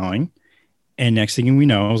 where are you going? And next thing we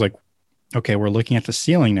know, I was like, okay, we're looking at the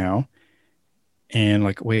ceiling now. And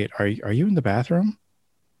like, wait, are you in the bathroom?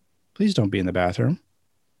 Please don't be in the bathroom.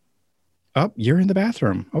 Oh, you're in the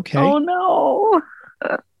bathroom. Okay. Oh no.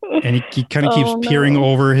 And he kind of keeps peering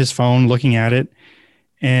over his phone, looking at it.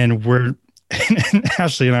 And and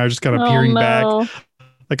Ashley and I are just kind of peering back.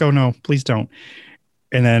 Like, oh no, please don't.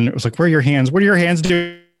 And then it was like, where are your hands? What are your hands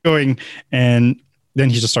doing? And then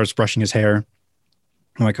he just starts brushing his hair.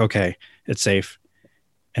 I'm like, okay, it's safe.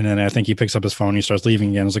 And then I think he picks up his phone and he starts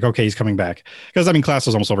leaving again. I was like, okay, he's coming back. Because class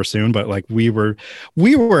was almost over soon, but like we were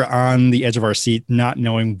on the edge of our seat, not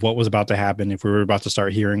knowing what was about to happen, if we were about to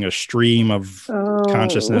start hearing a stream of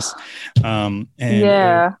consciousness.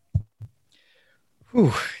 Yeah.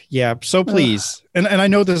 So please. And I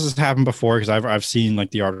know this has happened before, because I've seen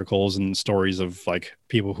like the articles and stories of like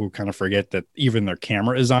people who kind of forget that even their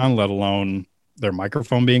camera is on, let alone their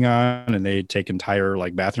microphone being on, and they take entire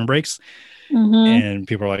like bathroom breaks. Mm-hmm. And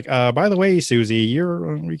people are like, by the way, Susie,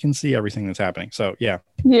 we can see everything that's happening. So yeah.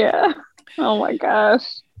 Yeah. Oh my gosh.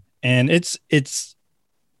 And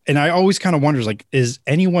and I always kind of wonders, like, is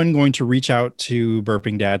anyone going to reach out to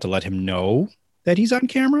Burping Dad to let him know that he's on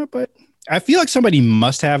camera? But I feel like somebody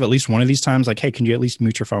must have at least one of these times, like, hey, can you at least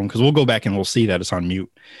mute your phone? Because we'll go back and we'll see that it's on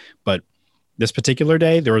mute. But this particular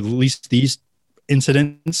day, there were at least these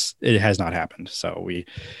incidents. It has not happened. So we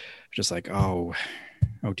just like, oh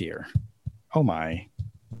dear. Oh my.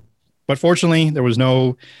 But fortunately, there was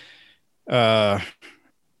no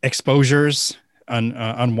exposures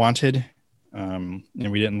unwanted. And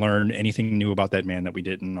we didn't learn anything new about that man that we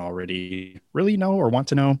didn't already really know or want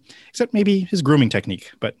to know, except maybe his grooming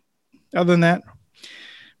technique. But other than that,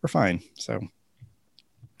 we're fine. So,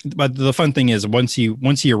 but the fun thing is once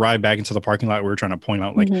he arrived back into the parking lot, we were trying to point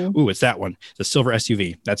out like, ooh, it's that one, the silver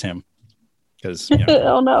SUV. That's him. Because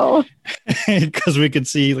oh no, because we could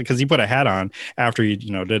see, because he put a hat on after he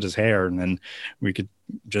did his hair, and then we could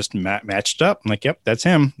just matched up. I'm like, yep, that's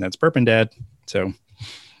him. That's Burping Dad.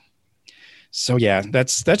 So yeah,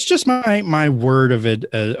 that's just my word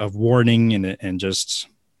of warning and just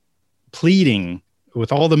pleading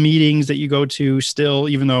with all the meetings that you go to still,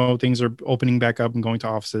 even though things are opening back up and going to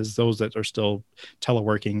offices, those that are still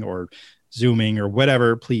teleworking or Zooming or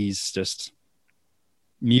whatever, please just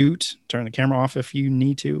mute, turn the camera off if you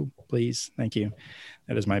need to, please. Thank you.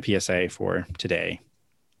 That is my PSA for today.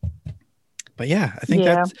 But yeah, I think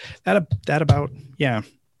that about, yeah.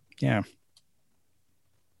 You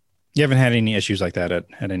haven't had any issues like that at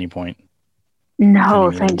any point? No,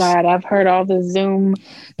 thank God. I've heard all the Zoom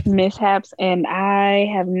mishaps and I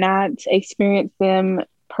have not experienced them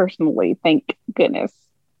personally. Thank goodness.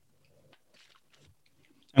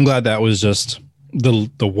 I'm glad that was just the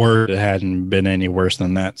word. It hadn't been any worse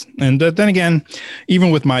than that. And then again, even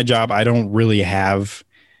with my job, I don't really have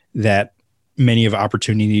that many of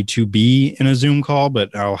opportunity to be in a Zoom call,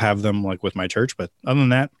 but I'll have them like with my church. But other than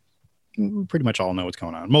that, we pretty much all know what's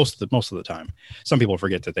going on most of the time. Some people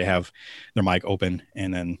forget that they have their mic open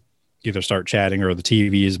and then either start chatting or the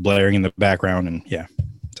TV is blaring in the background. And yeah,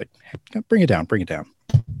 it's like, hey, bring it down.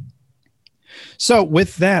 So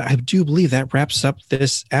with that, I do believe that wraps up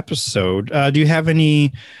this episode. Do you have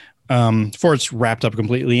any, before it's wrapped up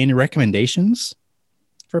completely, any recommendations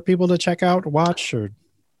for people to check out, watch, or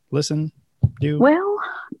listen, do? Well,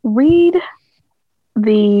 read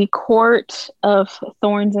the Court of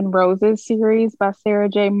Thorns and Roses series by Sarah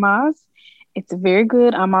J. Maas. It's very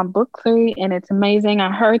good. I'm on book 3 and it's amazing. I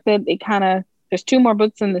heard that there's 2 more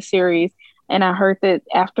books in the series, and I heard that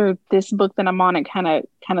after this book that I'm on, it kind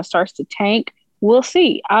of starts to tank. We'll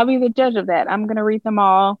see. I'll be the judge of that. I'm going to read them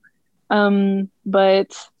all.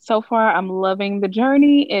 But so far I'm loving the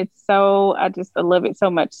journey. I love it so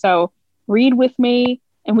much. So read with me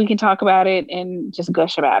and we can talk about it and just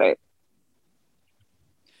gush about it.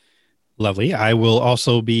 Lovely. I'll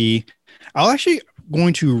actually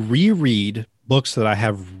going to reread books that I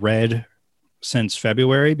have read since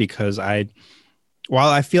February, because while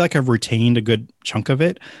I feel like I've retained a good chunk of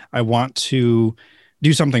it, I want to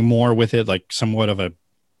do something more with it, like somewhat of a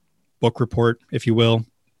book report, if you will.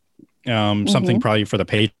 Something probably for the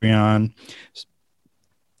Patreon.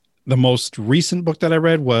 The most recent book that I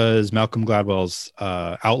read was Malcolm Gladwell's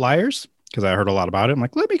Outliers, because I heard a lot about it. I'm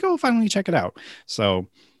like, let me go finally check it out. So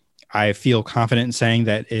I feel confident in saying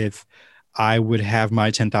that if I would have my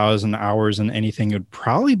 10,000 hours in anything, it would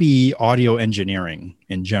probably be audio engineering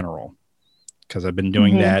in general, because I've been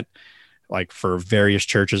doing that like for various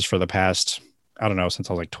churches for the past, I don't know, since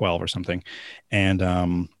I was like 12 or something. And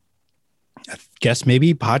I guess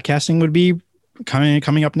maybe podcasting would be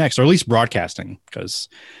coming up next, or at least broadcasting, because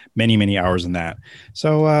many hours in that.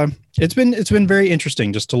 So it's been very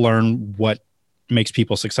interesting just to learn what makes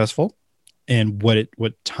people successful and what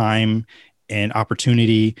time and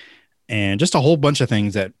opportunity and just a whole bunch of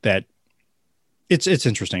things that it's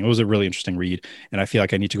interesting. It was a really interesting read, and I feel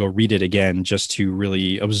like I need to go read it again just to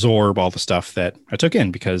really absorb all the stuff that I took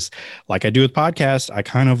in, because like I do with podcasts, I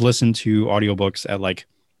kind of listen to audiobooks at like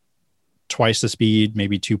twice the speed,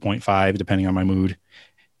 maybe 2.5, depending on my mood.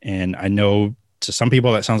 And I know to some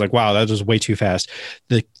people that sounds like, wow, that was way too fast.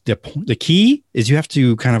 The key is you have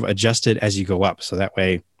to kind of adjust it as you go up, so that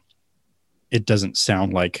way it doesn't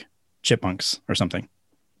sound like chipmunks or something.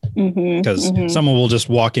 Because someone will just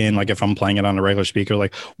walk in, like if I'm playing it on a regular speaker,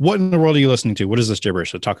 like, what in the world are you listening to? What is this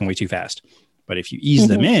gibberish? They're talking way too fast. But if you ease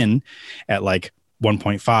them in at like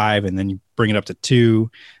 1.5 and then you bring it up to 2,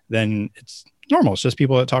 then it's normal. It's just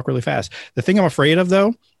people that talk really fast. The thing I'm afraid of,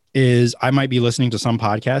 though, is I might be listening to some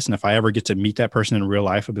podcast, and if I ever get to meet that person in real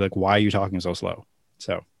life, I'll be like, why are you talking so slow?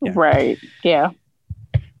 So, yeah. Right. Yeah.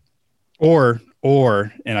 Or,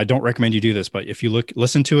 and I don't recommend you do this, but if you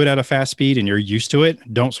listen to it at a fast speed and you're used to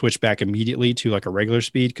it, don't switch back immediately to like a regular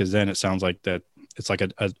speed, because then it sounds like that it's like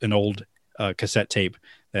an old cassette tape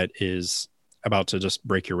that is about to just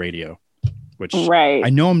break your radio. Which I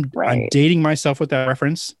know I'm dating myself with that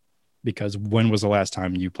reference, because when was the last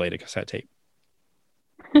time you played a cassette tape?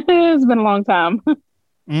 It's been a long time.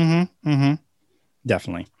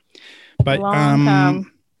 Definitely. But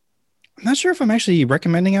I'm not sure if I'm actually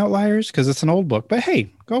recommending Outliers, because it's an old book, but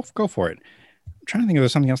hey, go for it. I'm trying to think if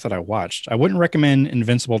there's something else that I watched. I wouldn't recommend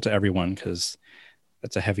Invincible to everyone, because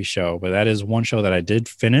that's a heavy show, but that is one show that I did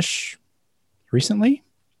finish recently.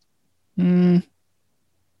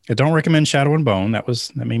 I don't recommend Shadow and Bone. That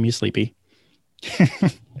made me sleepy.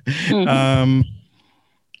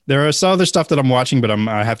 There is other stuff that I'm watching, but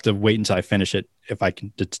I have to wait until I finish it if I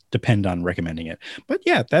can depend on recommending it. But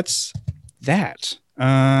yeah, that's that.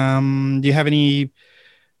 Do you have any?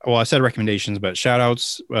 Well, I said recommendations, but shout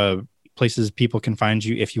outs, places people can find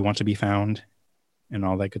you if you want to be found, and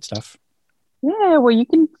all that good stuff. Yeah, well, you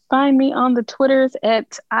can find me on the Twitters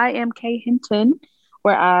at IamKHinton,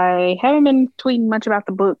 where I haven't been tweeting much about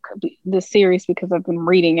the book, this series, because I've been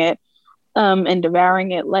reading it and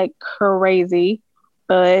devouring it like crazy.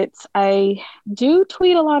 But I do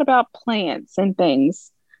tweet a lot about plants and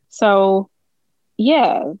things. So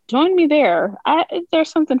yeah, join me there. There's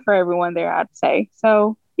something for everyone there, I'd say.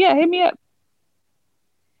 So yeah, hit me up.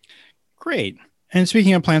 Great. And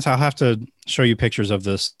speaking of plants, I'll have to show you pictures of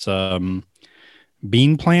this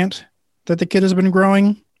bean plant that the kid has been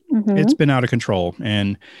growing. It's been out of control,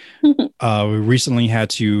 and we recently had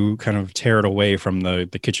to kind of tear it away from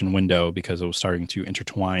the kitchen window because it was starting to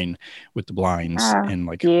intertwine with the blinds, and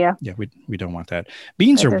we don't want that.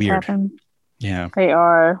 Beans are weird. Happen. Yeah, they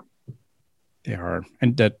are,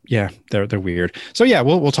 and they're weird. So yeah,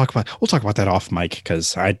 we'll talk about that off mic,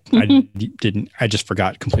 because I just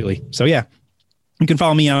forgot completely. So yeah. You can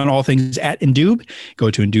follow me on all things at Indoob.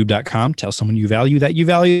 Go to indoob.com. Tell someone you value that you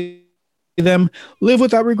value them. Live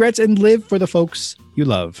without regrets, and live for the folks you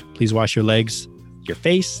love. Please wash your legs, your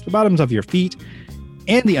face, the bottoms of your feet,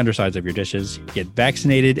 and the undersides of your dishes. Get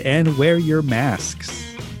vaccinated and wear your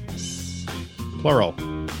masks. Plural,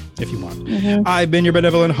 if you want. I've been your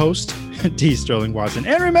benevolent host, T. Sterling Watson.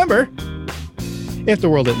 And remember, if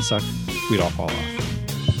the world didn't suck, we'd all fall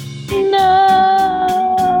off. No!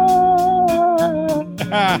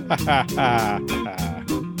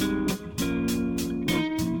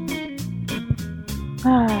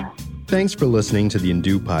 Thanks for listening to the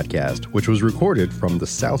Indoob podcast, which was recorded from the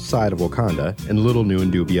south side of Wakanda in Little New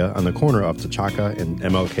Indubia on the corner of T'Chaka and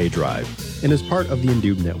MLK Drive, and is part of the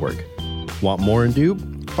Indoob network. Want more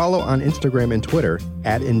Indoob? Follow on Instagram and Twitter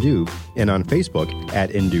at Indoob, and on Facebook at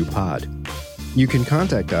IndoobPod. You can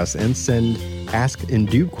contact us and send Ask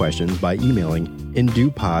Indoob questions by emailing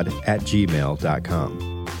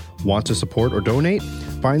indoobpod@gmail.com. Want to support or donate?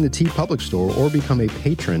 Find the T Public Store or become a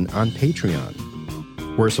patron on Patreon,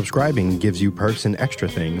 where subscribing gives you perks and extra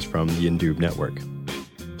things from the Indoob network.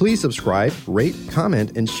 Please subscribe, rate,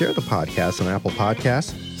 comment, and share the podcast on Apple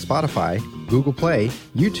Podcasts, Spotify, Google Play,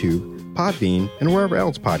 YouTube, Podbean, and wherever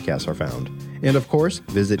else podcasts are found. And of course,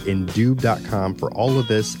 visit Indoob.com for all of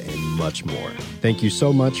this and much more. Thank you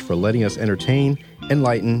so much for letting us entertain,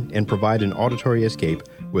 enlighten, and provide an auditory escape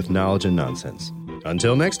with knowledge and nonsense.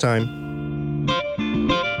 Until next time.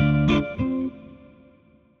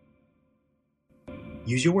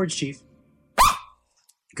 Use your words, Chief.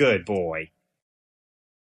 Good boy.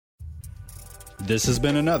 This has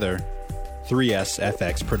been another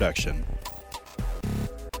 3SFX production.